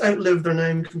they just outlived their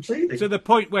name completely. To the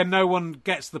point where no one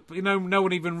gets no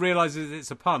one even realizes it's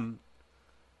a pun.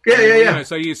 Yeah. You know,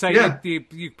 so you say you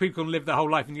people can live their whole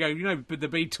life, and you go, but the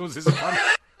Beatles is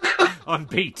on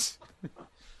beat.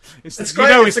 It's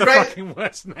great. It's the fucking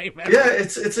worst name ever. Yeah,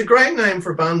 it's a great name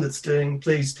for a band that's doing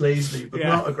Please Please Me, but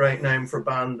not a great name for a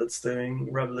band that's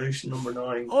doing Revolution Number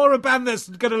 9. Or a band that's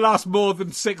going to last more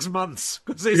than 6 months.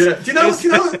 Do you know?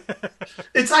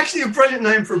 It's actually a brilliant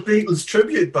name for a Beatles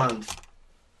tribute band.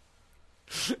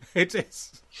 It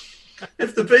is.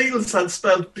 If the Beatles had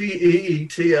spelled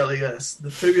Beetles, the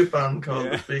tribute band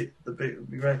called the Beat would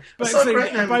be great. But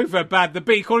both are bad.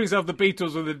 Calling yourself the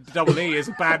Beatles with a double E is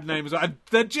a bad name as well. And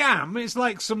the Jam, it's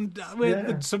like some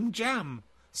jam.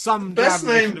 Best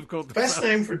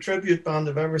name for a tribute band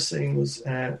I've ever seen was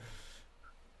me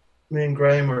and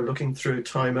Graham were looking through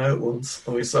Time Out once,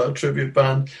 and we saw a tribute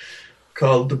band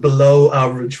called the Below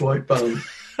Average White Band.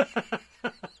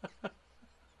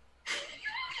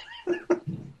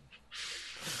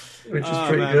 Which is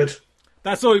pretty good.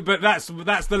 That's all, but that's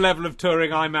the level of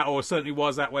touring I'm at, or certainly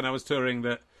was at when I was touring.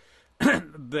 That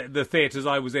the theatres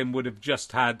I was in would have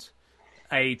just had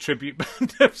a tribute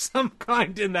band of some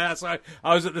kind in there. So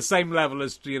I was at the same level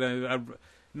as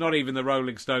not even the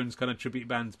Rolling Stones kind of tribute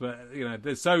bands, but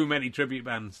there's so many tribute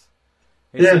bands.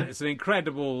 It's an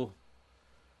incredible.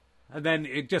 And then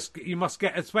you must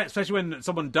get, especially when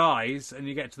someone dies, and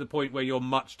you get to the point where you're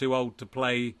much too old to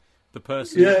play the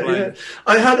person. Yeah.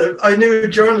 I knew a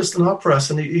journalist in Hot Press,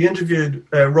 and he interviewed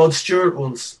Rod Stewart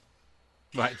once.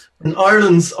 Right. And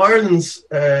Ireland's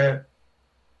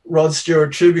Rod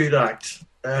Stewart tribute act.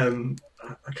 I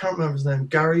can't remember his name.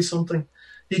 Gary something.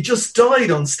 He just died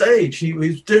on stage. He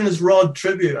was doing his Rod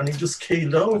tribute, and he just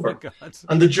keeled over. Oh my God.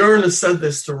 And the journalist said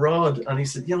this to Rod, and he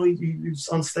said, he was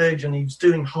on stage and he was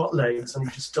doing hot legs, and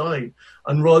he just died.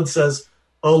 And Rod says,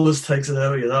 "Always takes it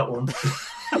out of you, that one."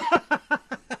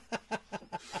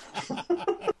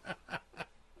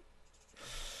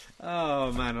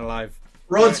 Oh, man alive.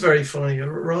 Rod's very funny.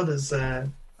 Rod is... I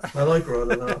like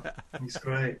Rod a lot. He's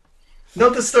great.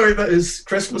 Not the story about his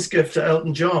Christmas gift to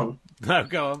Elton John. No,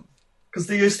 go on. Because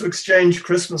they used to exchange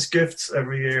Christmas gifts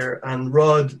every year, and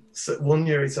Rod, one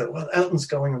year he said, "Well, Elton's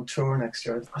going on tour next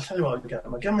year. I'll tell you what I'll get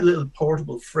him. I'll get him a little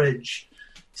portable fridge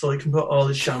so he can put all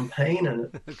his champagne in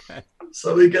it." Okay.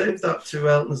 So he gave that to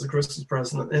Elton as a Christmas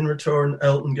present. In return,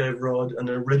 Elton gave Rod an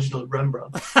original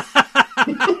Rembrandt.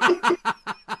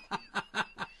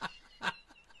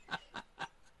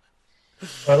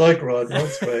 I like Rod.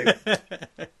 Rod's great.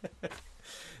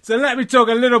 So let me talk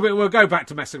a little bit. We'll go back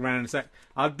to messing around in a sec.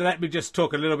 Let me just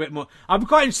talk a little bit more. I'm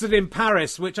quite interested in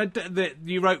Paris, which that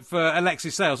you wrote for Alexei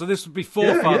Sayle. So this was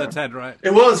before Father Ted, right?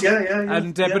 It was, yeah.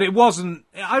 And but it wasn't.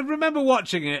 I remember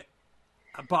watching it,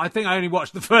 but I think I only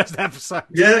watched the first episode.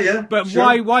 Yeah. But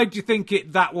sure. Why do you think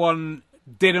that one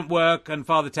didn't work and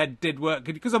Father Ted did work?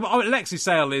 Because Alexei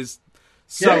Sayle is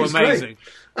so amazing. Great.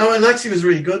 Oh, Alexei was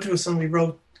really good to us, and we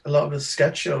wrote a lot of his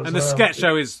sketch shows. And the sketch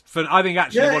show is, I think,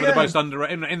 actually one of the most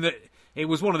underrated. It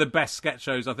was one of the best sketch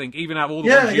shows, I think. Even out of all the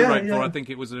ones you wrote for, I think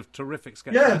it was a terrific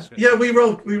sketch show. Yeah, we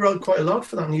wrote quite a lot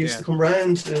for that, and he used to come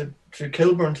round to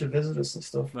Kilburn to visit us and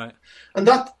stuff. Right. And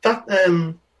that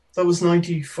was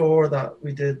 94 that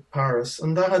we did Paris,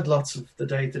 and that had lots of the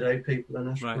day-to-day people in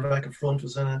it. Right. Rebecca Front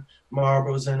was in it,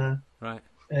 Marber was in it. Right.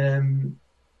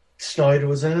 Snyder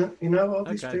was in it, all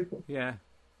these people. Yeah.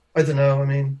 I don't know,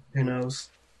 who knows?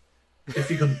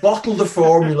 If you could bottle the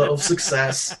formula of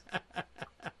success.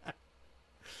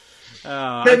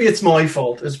 Maybe it's my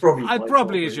fault. It's probably my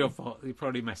fault, is your fault. You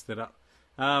probably messed it up.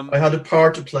 I had a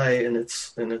part to play in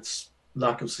its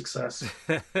lack of success.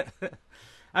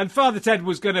 And Father Ted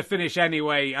was going to finish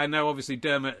anyway. I know, obviously,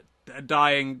 Dermot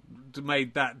dying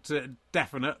made that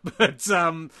definite, but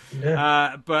that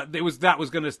was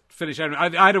going to finish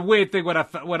anyway. I had a weird thing when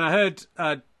I heard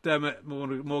Dermot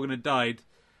Morgan had died.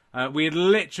 We had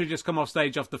literally just come off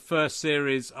stage off the first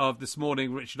series of This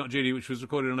Morning, Richard Not Judy, which was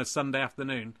recorded on a Sunday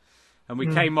afternoon. And we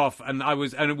came off, and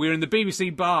we were in the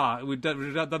BBC bar. We'd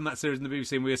done that series in the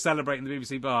BBC, and we were celebrating the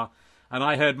BBC bar. And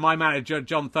I heard my manager,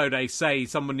 John Thoday, say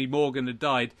somebody Morgan had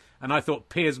died, and I thought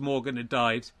Piers Morgan had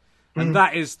died. And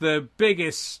that is the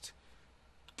biggest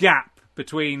gap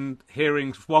between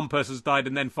hearing one person's died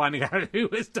and then finding out who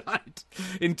has died,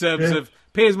 in terms of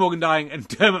Piers Morgan dying and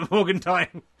Dermot Morgan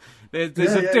dying.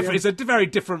 It's a very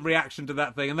different reaction to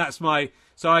that thing, and that's my.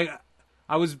 So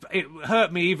it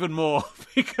hurt me even more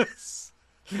because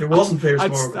it wasn't Piers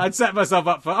Morgan. I'd set myself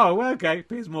up for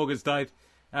Piers Morgan's died,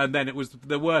 and then it was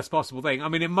the worst possible thing.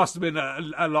 It must have been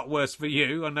a lot worse for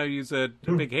you. I know he's a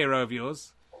big hero of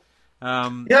yours. I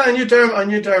knew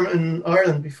Dermot in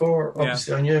Ireland before.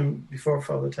 Obviously, I knew him before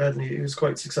Father Ted, and he was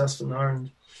quite successful in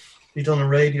Ireland. He'd done a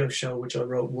radio show which I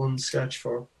wrote one sketch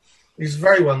for. He's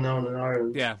very well known in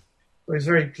Ireland. Yeah. But he's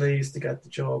very pleased to get the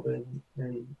job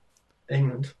in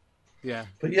England. Yeah.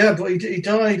 But he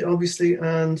died obviously,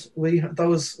 and we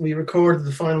recorded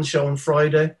the final show on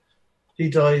Friday. He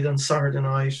died on Saturday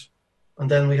night, and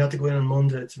then we had to go in on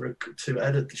Monday to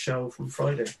edit the show from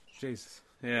Friday. Jesus.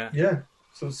 Yeah. Yeah.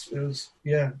 So it was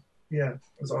it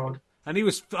was odd. And he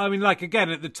was, I mean, like, again,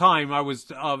 at the time, I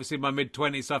was obviously in my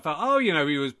mid-20s, so I felt,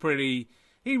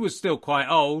 he was still quite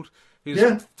old. He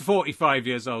was 45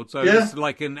 years old, so it was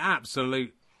like an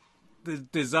absolute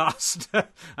disaster.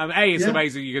 It's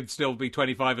amazing you can still be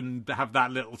 25 and have that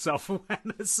little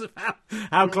self-awareness of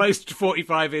how close to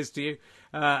 45 is to you.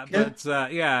 It's...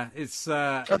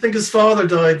 I think his father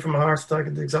died from a heart attack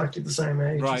at exactly the same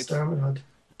age as Dermot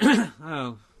had.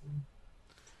 Oh.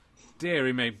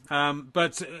 Deary me.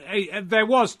 But there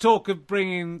was talk of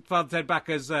bringing Father Ted back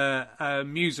as a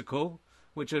musical,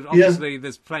 which obviously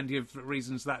there's plenty of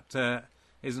reasons that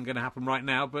isn't going to happen right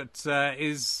now. But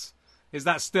is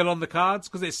that still on the cards?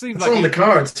 Because it seemed like on the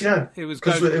cards. Yeah, it was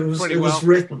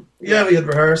written. Yeah, we had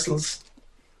rehearsals.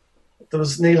 There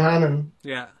was Neil Hannon.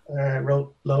 Yeah,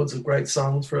 wrote loads of great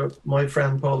songs for it. My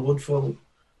friend Paul Woodfull.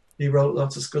 He wrote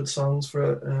lots of good songs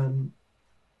for it.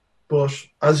 But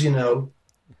as you know.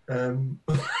 The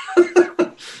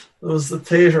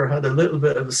theatre had a little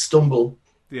bit of a stumble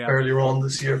earlier on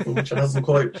this year, from which it hasn't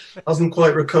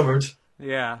quite recovered.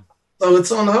 Yeah. So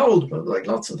it's on hold, but like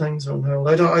lots of things are on hold.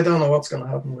 I don't know what's going to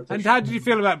happen with it. And how did you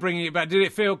feel about bringing it back? Did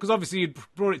it feel, because obviously you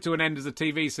brought it to an end as a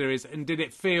TV series, and did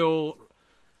it feel,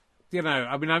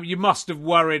 I mean, you must have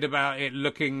worried about it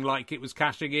looking like it was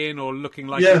cashing in or looking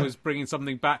like it was bringing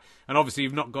something back. And obviously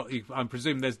you've not got, I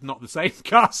presume there's not the same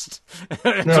cast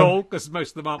at all, because most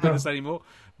of them aren't with us anymore.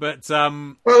 But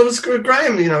well, it was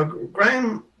Graham,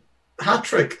 Graham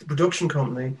Hattrick, the production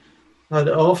company, had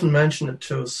often mentioned it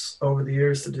to us over the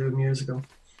years to do a musical.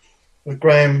 But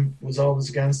Graham was always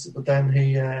against it, but then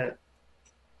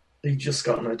he just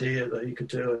got an idea that he could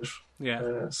do it.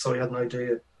 Yeah. So he had an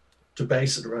idea to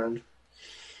base it around.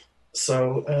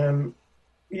 So I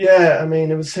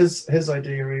mean, it was his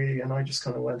idea really, and I just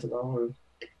kind of went along with it.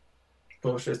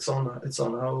 But it's on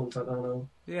hold. I don't know.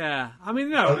 Yeah, I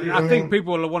mean, I think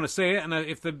people will want to see it, and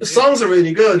if the songs are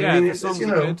really good. Yeah, I mean, the songs are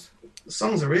good. The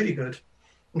songs are really good.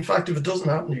 In fact, if it doesn't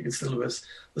happen, you can still do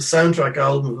the soundtrack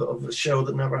album of a show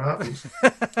that never happened.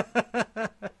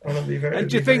 And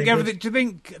do you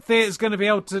think theatre's going to be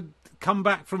able to come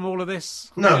back from all of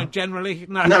this? No. Generally?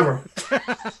 No. Never.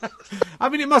 I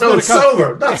mean, it must it's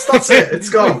over. That's it. It's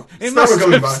gone. It's never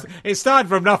coming back. It started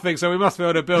from nothing, so we must be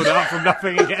able to build it up from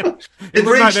nothing again. It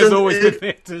reached there's always good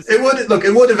theatres. It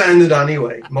would have ended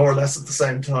anyway, more or less at the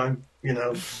same time.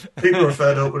 People were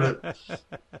fed up with it.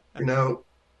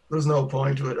 There's no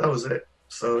point to it. That was it.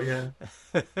 So, yeah.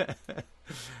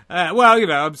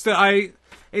 I'm still...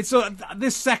 It's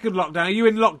this second lockdown. Are you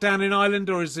in lockdown in Ireland,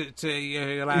 or is it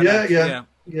allowed? Yeah.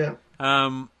 I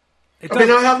mean,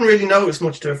 I haven't really noticed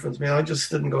much difference. I mean, I just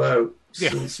didn't go out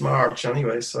since March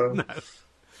anyway. So,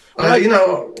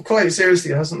 quite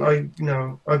seriously,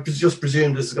 I've just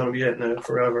presumed this is going to be it now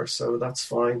forever. So that's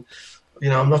fine.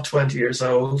 I'm not 20 years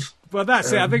old. Well,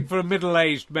 that's it. I think for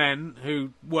middle-aged men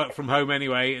who work from home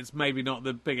anyway, it's maybe not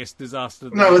the biggest disaster.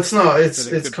 No, it's not.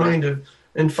 It's kind of...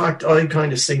 In fact, I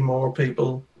kind of see more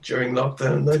people during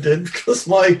lockdown than I did, because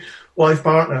my wife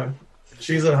partner,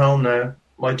 she's at home now.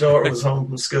 My daughter was home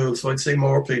from school, so I'd see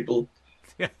more people,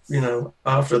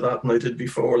 after that than I did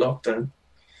before lockdown.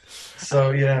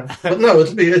 So, yeah. But no,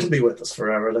 it'll be with us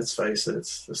forever, let's face it.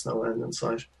 There's no end in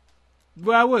sight.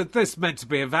 Well, there's meant to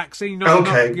be a vaccine.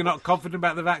 You're not confident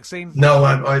about the vaccine? No,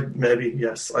 I maybe,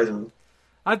 yes, I don't know.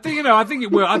 I think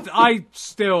it will. I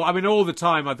still, I mean, all the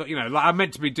time, I thought, like I'm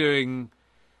meant to be doing...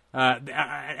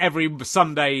 every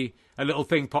Sunday a little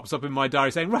thing pops up in my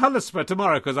diary saying rehearsal for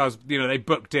tomorrow, because I was, they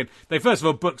booked in. They first of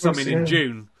all booked something in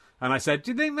June, and I said,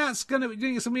 "Do you think that's do you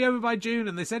think it's gonna be over by June?"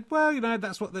 And they said, "Well,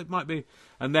 that's what it might be."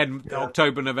 And then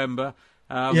October, November.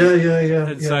 And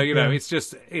so it's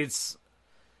just it's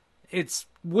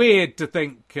weird to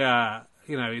think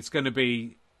it's going to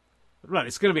be. Right,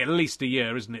 it's going to be at least a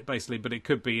year, isn't it, basically? But it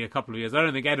could be a couple of years. I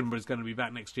don't think Edinburgh's going to be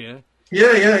back next year.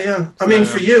 Yeah. I mean,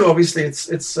 for you, obviously, it's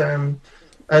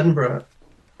Edinburgh.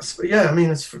 Yeah, I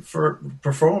mean, it's for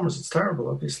performers. It's terrible,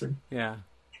 obviously. Yeah.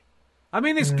 I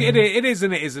mean, it is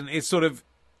and it isn't. It's sort of...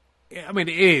 I mean,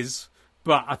 it is,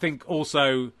 but I think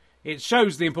also it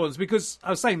shows the importance, because I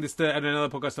was saying this in another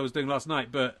podcast I was doing last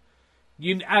night, but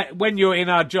when you're in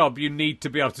our job, you need to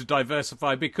be able to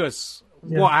diversify, because...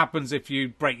 Yeah. What happens if you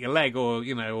break your leg or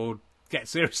get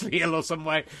seriously ill or some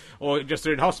way, or just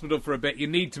are in hospital for a bit? You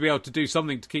need to be able to do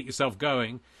something to keep yourself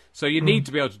going. So you need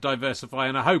to be able to diversify,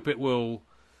 and I hope it will.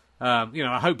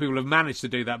 I hope people have managed to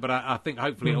do that, but I think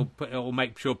hopefully it'll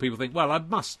make sure people think, well, I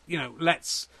must,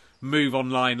 let's move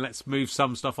online, let's move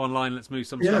some stuff online, let's move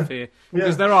some stuff here,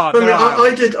 because there are.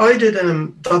 I did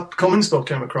that Cummings book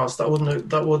came across that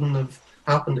wouldn't have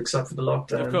happened except for the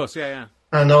lockdown. Of course, yeah.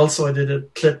 And also I did a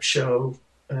clip show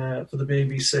for the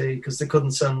BBC because they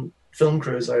couldn't send film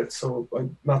crews out, so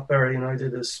Matt Berry and I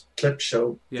did this clip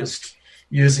show just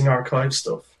using archive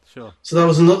stuff. Sure. So that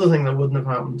was another thing that wouldn't have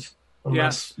happened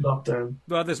unless lockdown.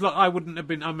 Well, I wouldn't have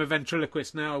been. I'm a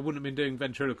ventriloquist now. I wouldn't have been doing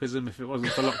ventriloquism if it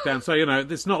wasn't for lockdown. So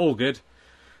it's not all good.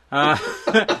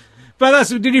 But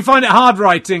did you find it hard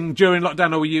writing during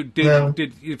lockdown, or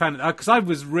did you find it? Because I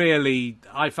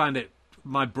found it.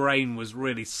 My brain was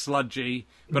really sludgy,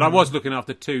 but I was looking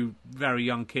after two very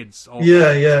young kids.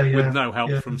 With no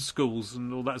help from schools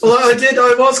and all that.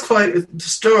 I was quite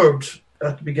disturbed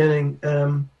at the beginning.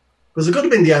 Because it could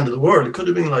have been the end of the world. It could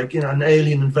have been like, an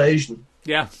alien invasion.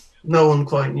 Yeah. No one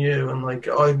quite knew. And like,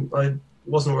 I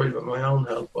wasn't worried about my own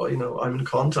health, but, I'm in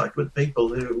contact with people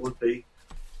who would be,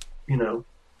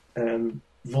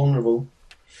 vulnerable.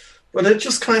 But it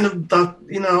just kind of that,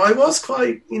 I was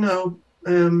quite, I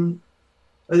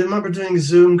remember doing a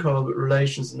Zoom call with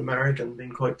relations in America and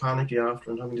being quite panicky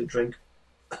after and having to drink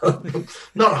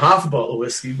not half a bottle of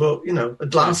whiskey, but, a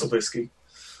glass of whiskey.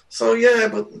 So,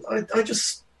 but I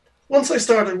just... Once I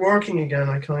started working again,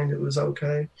 it was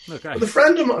okay. But a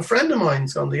friend of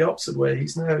mine's gone the opposite way.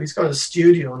 He's got a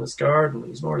studio in his garden.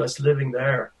 He's more or less living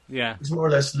there. Yeah. He's more or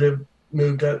less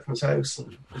moved out from his house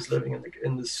and is living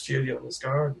in the studio in his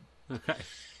garden. Okay.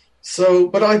 So,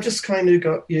 but I just kind of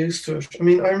got used to it. I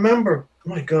mean, I remember, oh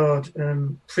my God,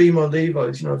 Primo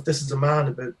Levi's, if this is a man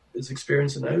about his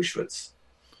experience in Auschwitz.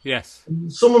 Yes.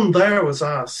 Someone there was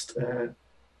asked, how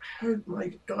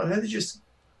did you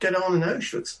get on in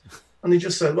Auschwitz? And he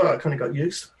just said, well, I kind of got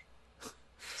used to it.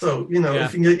 So,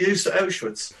 if you can get used to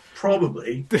Auschwitz,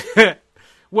 probably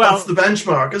well, that's the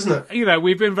benchmark, isn't it?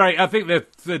 We've been I think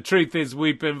the truth is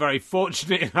we've been very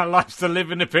fortunate in our lives to live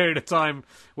in a period of time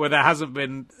where there hasn't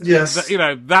been,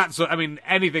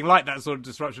 anything like that sort of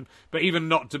disruption, but even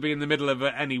not to be in the middle of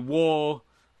any war,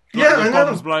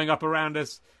 bombs blowing up around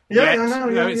us. Yeah, I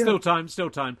know. It's still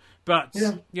time. But,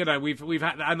 we've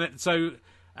had, and so...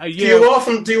 Do you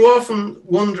often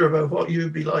wonder about what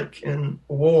you'd be like in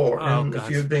a war and if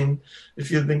you'd been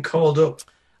called up?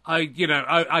 I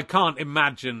cannot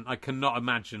imagine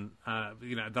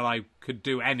that I could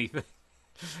do anything.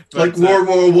 But, like World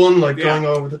War I, going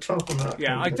over the top on that.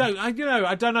 Yeah, I don't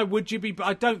know. Would you be?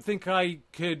 I don't think I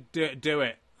could do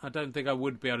it. I don't think I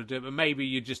would be able to do it. But maybe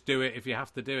you just do it if you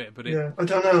have to do it. But I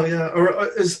don't know. Yeah,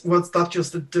 or was that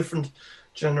just a different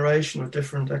generation with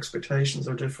different expectations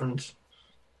or different?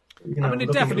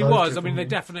 It definitely was.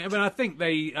 I think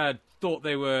they thought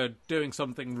they were doing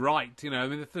something right.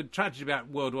 The tragedy about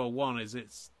World War One is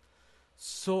it's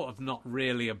sort of not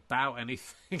really about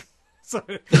anything. So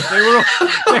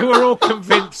they were all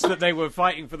convinced that they were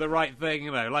fighting for the right thing.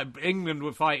 Like England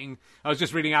were fighting. I was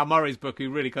just reading Al Murray's book, who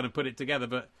really kind of put it together.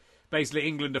 But basically,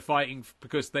 England are fighting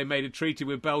because they made a treaty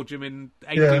with Belgium in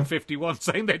 1851,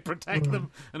 saying they'd protect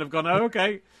them, and have gone, oh,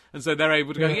 okay. And so they're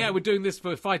able to go, we're doing this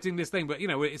for fighting this thing. But,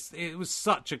 it was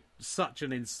such an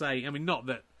insane... not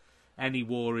that any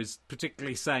war is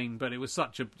particularly sane, but it was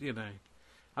such a,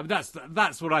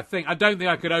 that's what I think. I don't think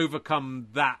I could overcome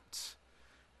that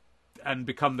and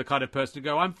become the kind of person to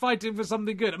go, I'm fighting for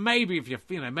something good. Maybe if you're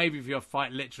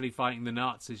literally fighting the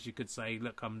Nazis, you could say,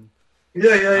 look, I'm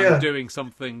doing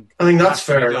something. I think that's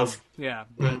fair enough. Yeah,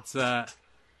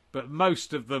 but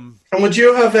most of them. And would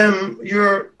you have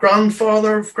your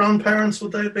grandparents?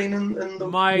 Would they have been in the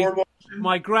World War II?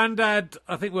 My granddad,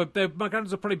 I think my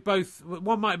granddads are probably both.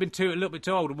 One might have been a little bit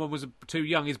too old, and one was too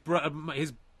young.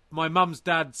 My mum's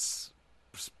dad's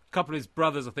couple of his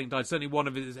brothers, I think, died. Certainly one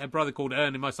of his brother called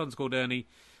Ernie. My son's called Ernie,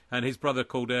 and his brother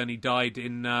called Ernie died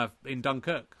in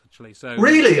Dunkirk. Actually, so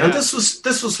really, and this was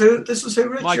who? This was who?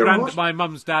 Rich? My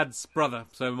mum's dad's brother.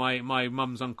 So my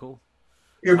mum's uncle.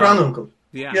 Your granduncle.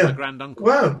 Yeah, my granduncle.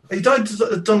 Wow, he died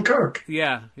at Dunkirk.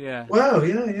 Yeah. Wow,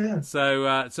 yeah.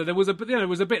 So there was a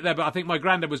bit there, but I think my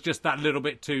granddad was just that little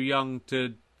bit too young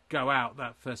to go out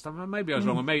that first time. Maybe I was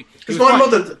wrong. Maybe because my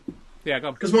mother. Yeah, go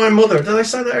on. Because my mother. Did I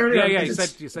say that earlier? Yeah.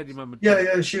 You said your mum.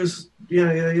 Yeah. She was.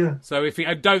 Yeah. So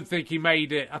I don't think he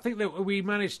made it. I think that we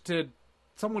managed to.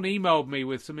 Someone emailed me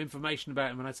with some information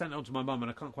about him, and I sent it on to my mum, and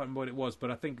I can't quite remember what it was,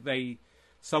 but I think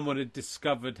someone had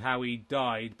discovered how he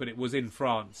died, but it was in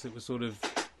France. It was sort of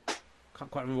can't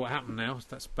quite remember what happened now.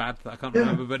 That's bad that I can't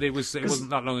remember, but it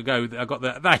wasn't that long ago that I got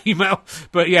that email.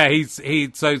 But yeah,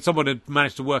 so someone had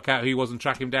managed to work out who he was and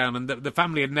track him down, and the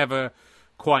family had never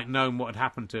quite known what had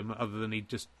happened to him, other than he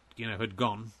just had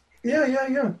gone.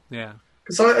 Yeah.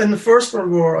 Because in the First World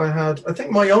War, I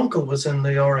think my uncle was in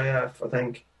the RAF. I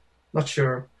think, not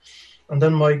sure, and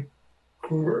then my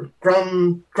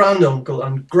granduncle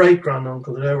and great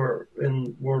granduncle, they were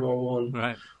in World War One.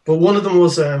 Right. But one of them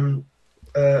was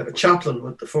a chaplain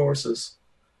with the forces,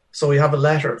 so we have a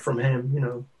letter from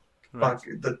him. Back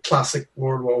the classic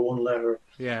World War One letter.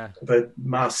 Yeah. About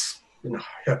mass,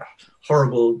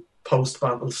 horrible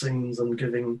post-battle scenes and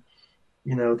giving,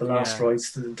 the last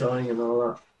rites to the dying and all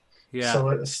that. Yeah. So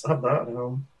I just have that at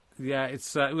home. Yeah, it's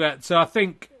so I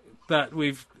think that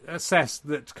we've assessed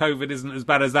that COVID isn't as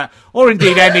bad as that, or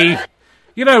indeed any.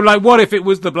 Like what if it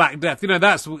was the Black Death?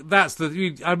 That's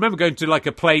the. I remember going to like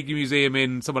a plague museum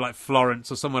in somewhere like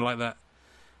Florence or somewhere like that,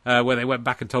 where they went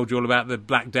back and told you all about the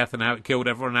Black Death and how it killed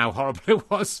everyone and how horrible it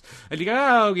was. And you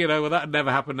go, well, that would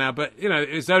never happen now. But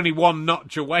it's only one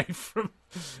notch away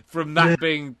from that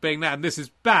being that. And this is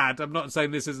bad. I'm not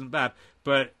saying this isn't bad,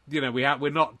 but we're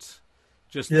not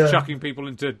just chucking people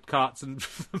into carts and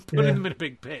putting them in a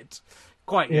big pit.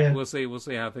 Quite yet. We'll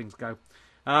see how things go.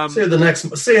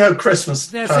 See how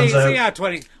Christmas pans out. See how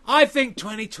I think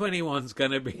 2021's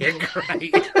going to be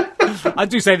great. I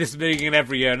do say this at the beginning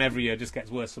every year, and every year just gets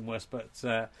worse and worse, but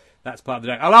that's part of the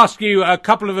joke. I'll ask you a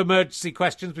couple of emergency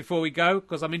questions before we go,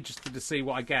 because I'm interested to see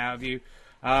what I get out of you.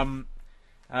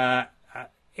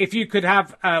 If you could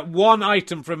have one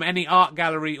item from any art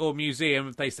gallery or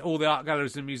museum, all the art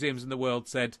galleries and museums in the world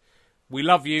said, "We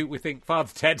love you, we think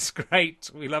Father Ted's great,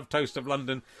 we love Toast of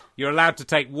London," you're allowed to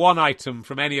take one item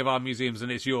from any of our museums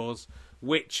and it's yours.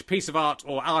 Which piece of art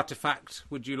or artefact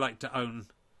would you like to own?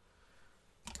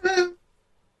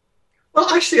 Well,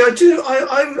 actually, I do.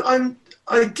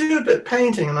 I do a bit of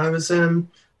painting, and I was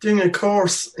doing a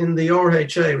course in the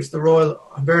RHA, which is the Royal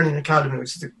Hibernian Academy,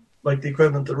 which is like the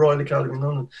equivalent of the Royal Academy in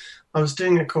London. I was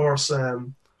doing a course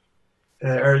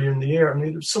earlier in the year, and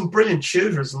there were some brilliant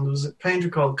tutors, and there was a painter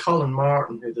called Colin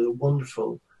Martin who did a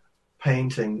wonderful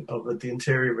painting of the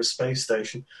interior of a space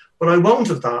station. But I won't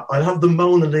have that. I'll have the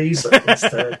Mona Lisa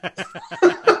instead.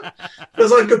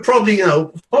 Because I could probably,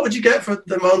 what would you get for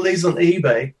the Mona Lisa on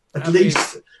eBay? At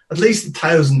least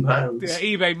 £1,000. Yeah,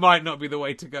 eBay might not be the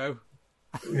way to go.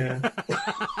 Yeah.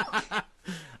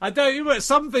 I don't. But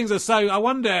some things are so. I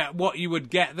wonder what you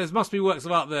would get. There must be works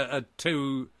of art that are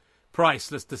too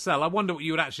priceless to sell. I wonder what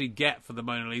you would actually get for the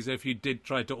Mona Lisa if you did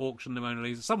try to auction the Mona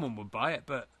Lisa. Someone would buy it,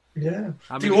 but yeah.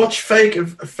 Do you watch Fake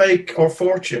or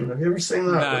Fortune? Have you ever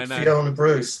seen that with Fiona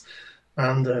Bruce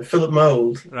and Philip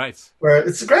Mould? Right. Where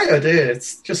it's a great idea.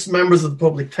 It's just members of the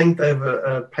public think they have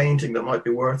a painting that might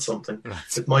be worth something.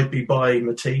 Right. It might be by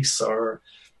Matisse or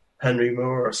Henry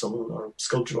Moore or someone, or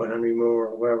sculpture by Henry Moore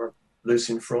or whoever,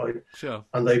 Lucian Freud. Sure.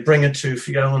 And they bring it to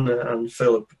Fiona and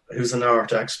Philip, who's an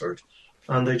art expert,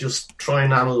 and they just try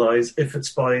and analyse if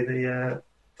it's by the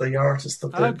artist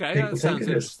that people that sounds think it is.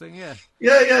 Interesting, yeah.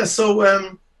 Yeah.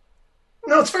 So,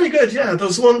 no, it's very good. Yeah, there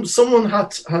was someone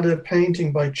had a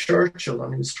painting by Churchill,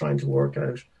 and he was trying to work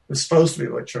out. It was supposed to be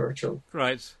by Churchill,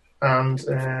 right? And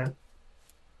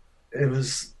it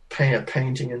was a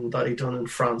painting that he'd done in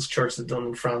France. Churchill had done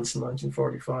in France in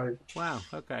 1945. Wow.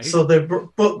 Okay. So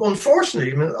but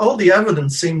unfortunately, I mean, all the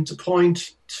evidence seemed to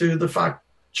point to the fact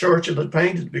Churchill had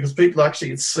painted it, because people actually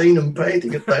had seen him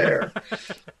painting it there.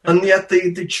 And yet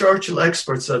the Churchill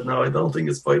expert said, no, I don't think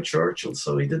it's by Churchill.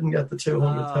 So he didn't get the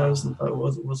 200,000 that it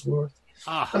was worth.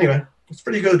 Anyway, it's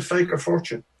pretty good, Fake or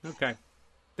Fortune. Okay.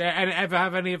 And ever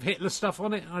have any of Hitler's stuff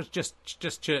on it? Or it's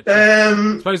just Churchill? I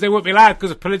suppose they wouldn't be allowed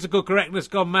because of political correctness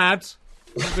gone mad.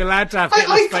 Wouldn't be allowed to have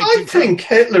Hitler's I think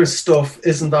Hitler's stuff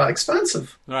isn't that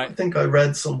expensive. Right. I think I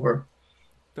read somewhere.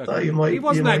 He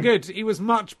wasn't that good. He was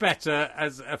much better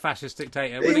as a fascist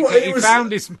dictator. He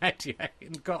found his métier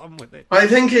and got on with it. I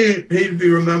think he'd be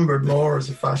remembered more as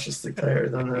a fascist dictator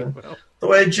than the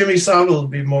way Jimmy Savile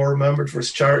would be more remembered for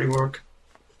his charity work.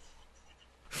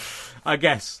 I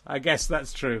guess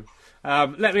that's true.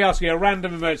 Let me ask you a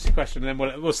random emergency question, and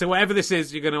then we'll see. Whatever this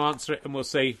is, you're going to answer it, and we'll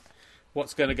see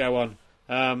what's going to go on.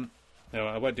 No,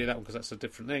 I won't do that one because that's a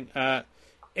different thing.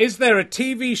 Is there a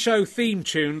TV show theme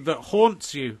tune that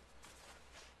haunts you?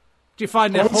 Do you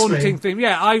find a haunting theme?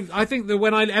 Yeah, I think that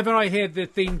whenever I hear the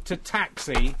theme to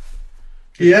Taxi,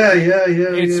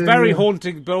 it's very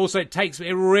haunting, but also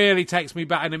it really takes me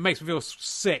back, and it makes me feel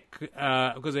sick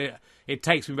because it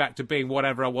takes me back to being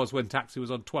whatever I was when Taxi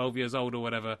was on 12 years old or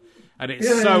whatever, and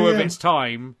it's of its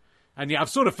time And yeah, I've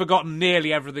sort of forgotten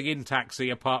nearly everything in Taxi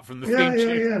apart from the theme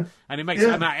tune. And it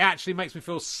actually makes me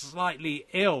feel slightly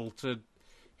ill to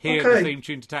hear the theme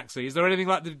tune to Taxi. Is there anything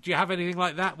like that? Do you have anything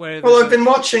like that? Well, I've been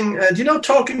watching, do you know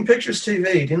Talking Pictures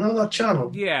TV? Do you know that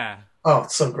channel? Yeah. Oh,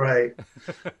 it's so great.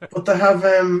 But they have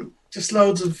just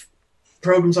loads of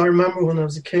programs I remember when I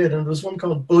was a kid, and there was one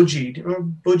called Budgie. Do you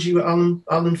remember Budgie with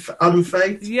Adam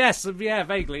Faith? Yes, yeah,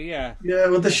 vaguely, yeah. Yeah,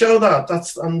 well, they show that.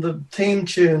 And the theme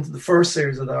tune to the first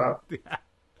series of that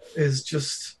is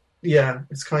just,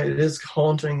 it is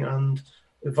haunting and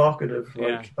evocative.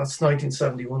 That's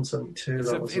 1971,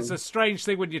 72. It's a strange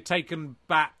thing when you're taken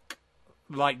back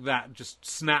like that, just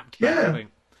snapped back, I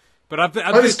think. But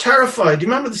I was terrified. Do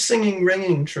you remember the singing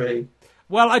ringing tree?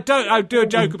 Well, I do a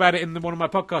joke about it in one of my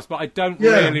podcasts, but I don't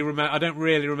really remember. I don't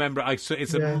really remember. I was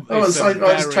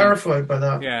terrified by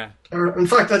that. Yeah. In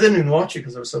fact, I didn't even watch it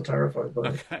because I was so terrified by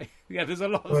it. Okay. Yeah, there's a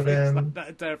lot of things like that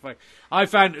are terrifying. I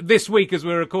found this week, as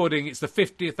we're recording, it's the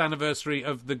 50th anniversary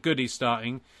of The Goodies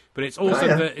starting, but it's also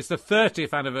it's the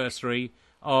 30th anniversary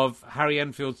of Harry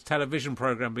Enfield's television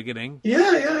program beginning.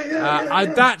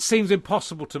 That seems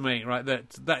impossible to me, right?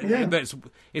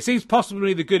 It seems possible to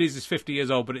me The Goodies is 50 years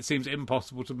old, but it seems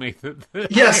impossible to me that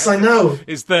yes, I know,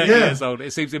 is 30 years old.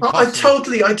 It seems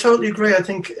impossible. I totally agree. I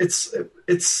think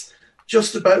it's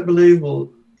just about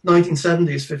believable.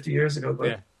 1970 is 50 years ago,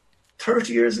 but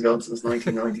 30 years ago since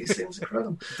 1990 seems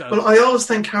incredible. But I always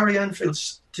think Harry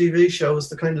Enfield's TV show is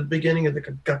the kind of beginning of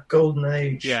the golden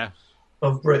age. Yeah.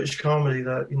 Of British comedy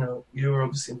that, you were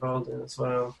obviously involved in as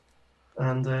well.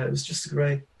 And it was just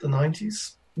the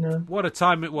 90s, What a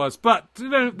time it was. But,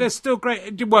 there's still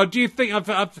great... Well, do you think... I've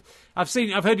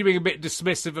heard you being a bit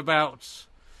dismissive about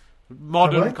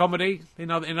modern comedy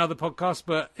in other podcasts,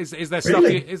 but is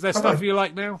there stuff you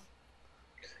like now?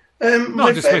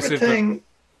 My favourite thing...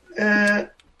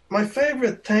 my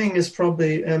favourite thing is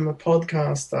probably a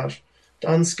podcast that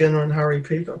Dan Skinner and Harry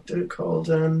Peacock do called...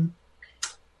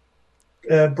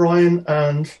 Brian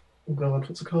and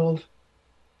what's it called?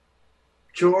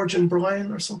 George and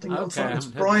Brian or something. Okay, it's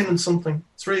Brian and something.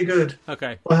 It's really good.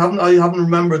 Okay, I haven't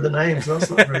remembered the names. So that's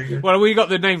not very good. Well, we got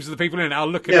the names of the people in it. I'll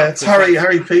look it up. Yeah, it's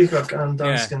Harry Peacock and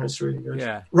Dan Skinner. It's really good.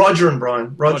 Yeah, Roger and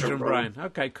Brian. Roger and Brian.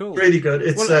 Okay, cool. Really good.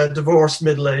 It's a divorced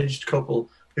middle-aged couple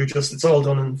who it's all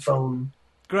done in phone.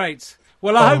 Great.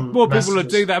 Well, I hope more people will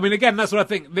do that. I mean, again, that's what I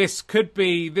think. This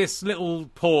little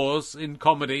pause in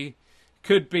comedy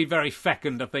could be very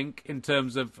fecund, I think, in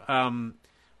terms of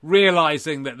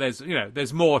realising that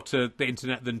there's more to the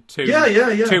internet than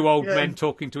two old men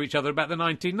talking to each other about the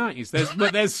 1990s.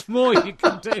 There's more you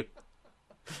can do.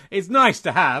 It's nice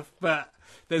to have, but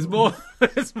there's more.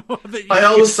 There's more that I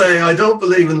always say I don't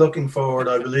believe in looking forward.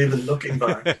 I believe in looking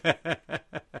back.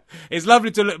 It's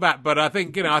lovely to look back, but I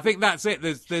think that's it.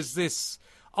 There's this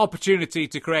opportunity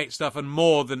to create stuff, and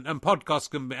podcasts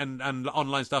can be, and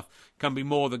online stuff can be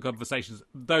more than conversations,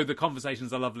 though the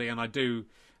conversations are lovely, and I do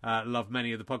love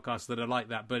many of the podcasts that are like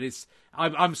that. But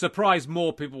I'm surprised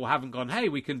more people haven't gone, hey,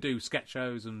 we can do sketch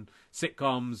shows and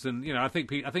sitcoms, and I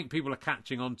think people are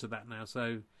catching on to that now.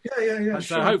 So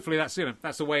so hopefully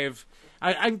that's a way of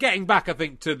and getting back, I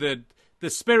think, to the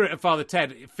spirit of Father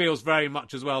Ted. It feels very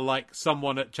much as well like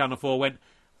someone at Channel 4 went,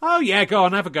 oh yeah, go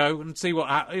on, have a go and see what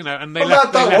and they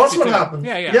left. That was what happened.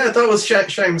 Yeah, that was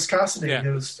Seamus Cassidy,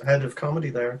 who was head of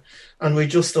comedy there, and we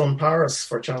just done Paris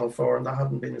for Channel 4, and that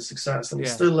hadn't been a success, and he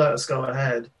still let us go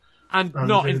ahead and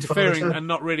not interfering and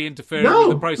not really interfering with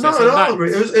the process. No, not at all.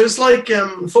 It was like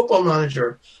Football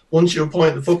Manager. Once you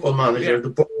appoint the football manager, the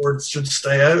board should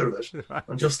stay out of it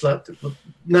and just let it. But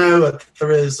now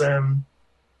there is.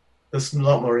 There's a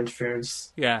lot more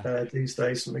interference these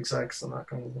days from execs and that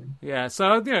kind of thing. Yeah,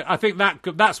 so I think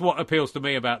that's what appeals to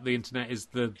me about the internet is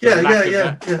the lack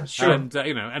of that. Sure. And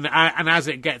and as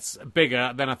it gets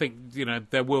bigger, then I think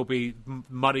there will be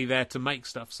money there to make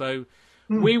stuff. So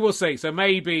we will see. So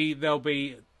maybe there'll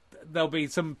be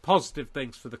some positive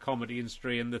things for the comedy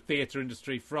industry and the theatre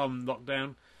industry from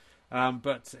lockdown,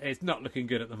 but it's not looking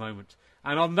good at the moment.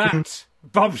 And on that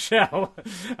bombshell,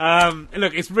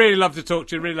 look, it's really lovely to talk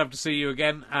to you, really love to see you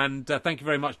again, and thank you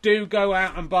very much. Do go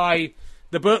out and buy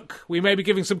the book. We may be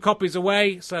giving some copies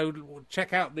away, so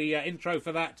check out the intro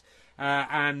for that.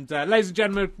 And ladies and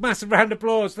gentlemen, massive round of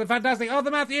applause for the fantastic Arthur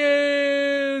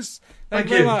Matthews. Thank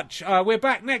you very much. We're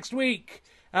back next week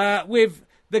with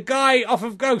the guy off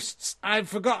of Ghosts. I've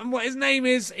forgotten what his name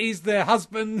is. He's the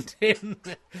husband in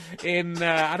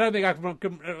I don't think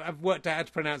I've worked out how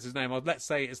to pronounce his name. Let's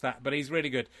say it's that, but he's really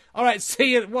good. All right,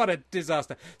 see you. What a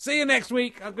disaster. See you next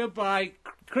week. Goodbye.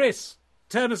 Chris,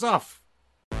 turn us off.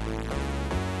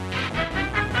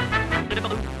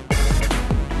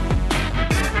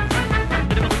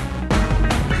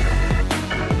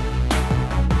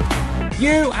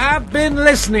 You have been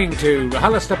listening to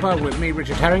RHLSTP with me,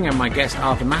 Richard Herring, and my guest,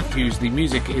 Arthur Matthews. The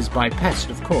music is by Pest,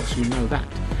 of course, you know that.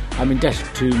 I'm indebted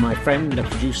to my friend, the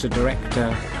producer,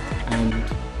 director, and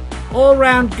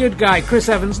all-round good guy, Chris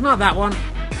Evans, not that one.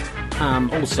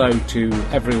 Also to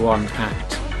everyone at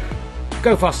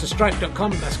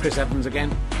GoFasterStripe.com, that's Chris Evans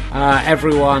again.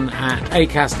 Everyone at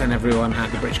Acast and everyone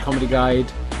at the British Comedy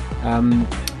Guide.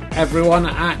 Everyone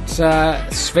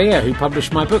at Sphere, who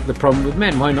published my book, The Problem with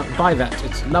Men. Why not buy that?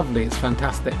 It's lovely, it's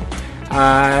fantastic.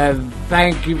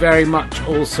 Thank you very much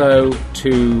also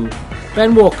to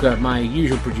Ben Walker, my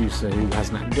usual producer, who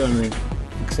hasn't had to do anything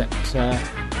except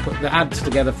put the ads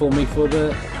together for me for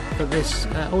this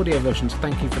audio version. So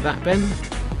thank you for that, Ben.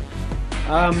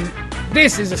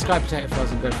 This is a Sky Potato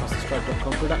Fuzz and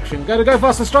GoFasterStripe.com production. Go to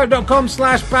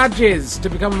GoFasterStripe.com/badges to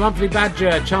become a monthly badger.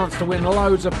 A chance to win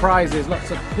loads of prizes, lots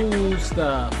of cool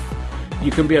stuff. You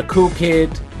can be a cool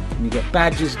kid, and you get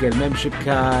badges, you get a membership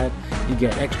card, you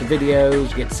get extra videos,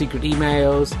 you get secret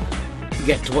emails, you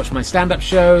get to watch my stand-up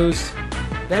shows.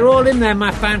 They're all in there,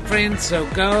 my fan friends, so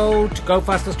go to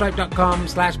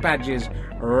GoFasterStripe.com/badges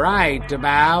right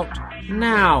about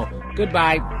now.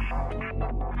 Goodbye.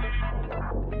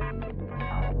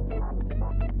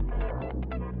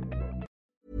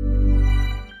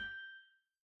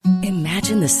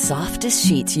 Imagine the softest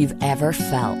sheets you've ever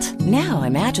felt. Now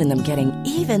imagine them getting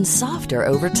even softer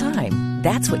over time.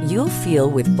 That's what you'll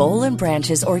feel with Boll &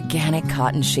 Branch's organic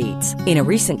cotton sheets. In a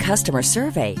recent customer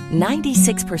survey,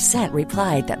 96%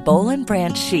 replied that Boll &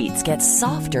 Branch sheets get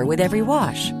softer with every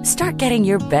wash. Start getting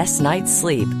your best night's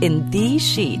sleep in these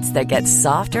sheets that get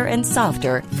softer and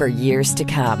softer for years to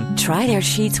come. Try their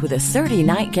sheets with a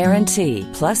 30-night guarantee.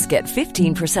 Plus, get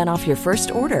 15% off your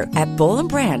first order at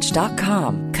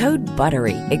bollandbranch.com. Code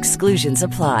BUTTERY. Exclusions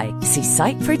apply. See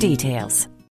site for details.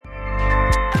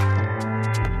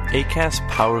 Acast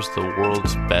powers the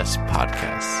world's best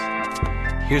podcasts.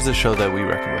 Here's a show that we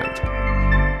recommend.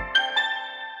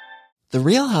 The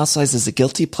Real Housewives is a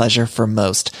guilty pleasure for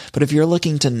most, but if you're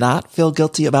looking to not feel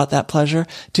guilty about that pleasure,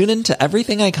 tune in to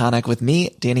Everything Iconic with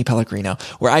me, Danny Pellegrino,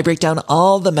 where I break down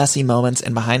all the messy moments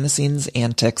and behind-the-scenes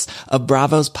antics of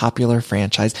Bravo's popular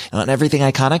franchise. And on Everything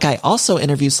Iconic, I also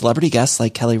interview celebrity guests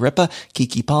like Kelly Ripa,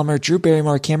 Keke Palmer, Drew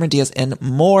Barrymore, Cameron Diaz, and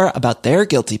more about their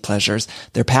guilty pleasures,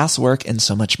 their past work, and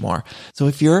so much more. So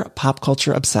if you're pop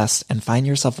culture obsessed and find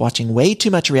yourself watching way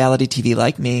too much reality TV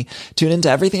like me, tune in to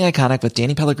Everything Iconic with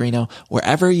Danny Pellegrino,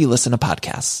 wherever you listen to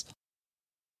podcasts.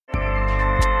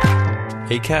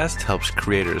 Acast helps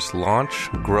creators launch,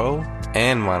 grow,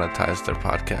 and monetize their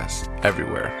podcasts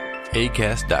everywhere.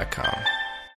 Acast.com.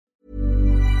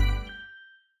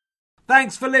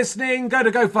 Thanks for listening. Go to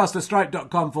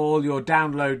GoFasterStripe.com for all your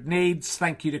download needs.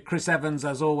 Thank you to Chris Evans,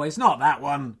 as always, not that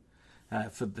one,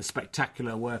 for the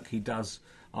spectacular work he does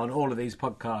on all of these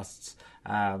podcasts.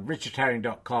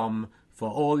 RichardHerring.com for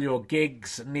all your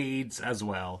gigs needs as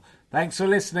well. Thanks for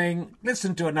listening.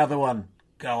 Listen to another one.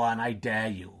 Go on, I dare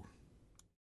you.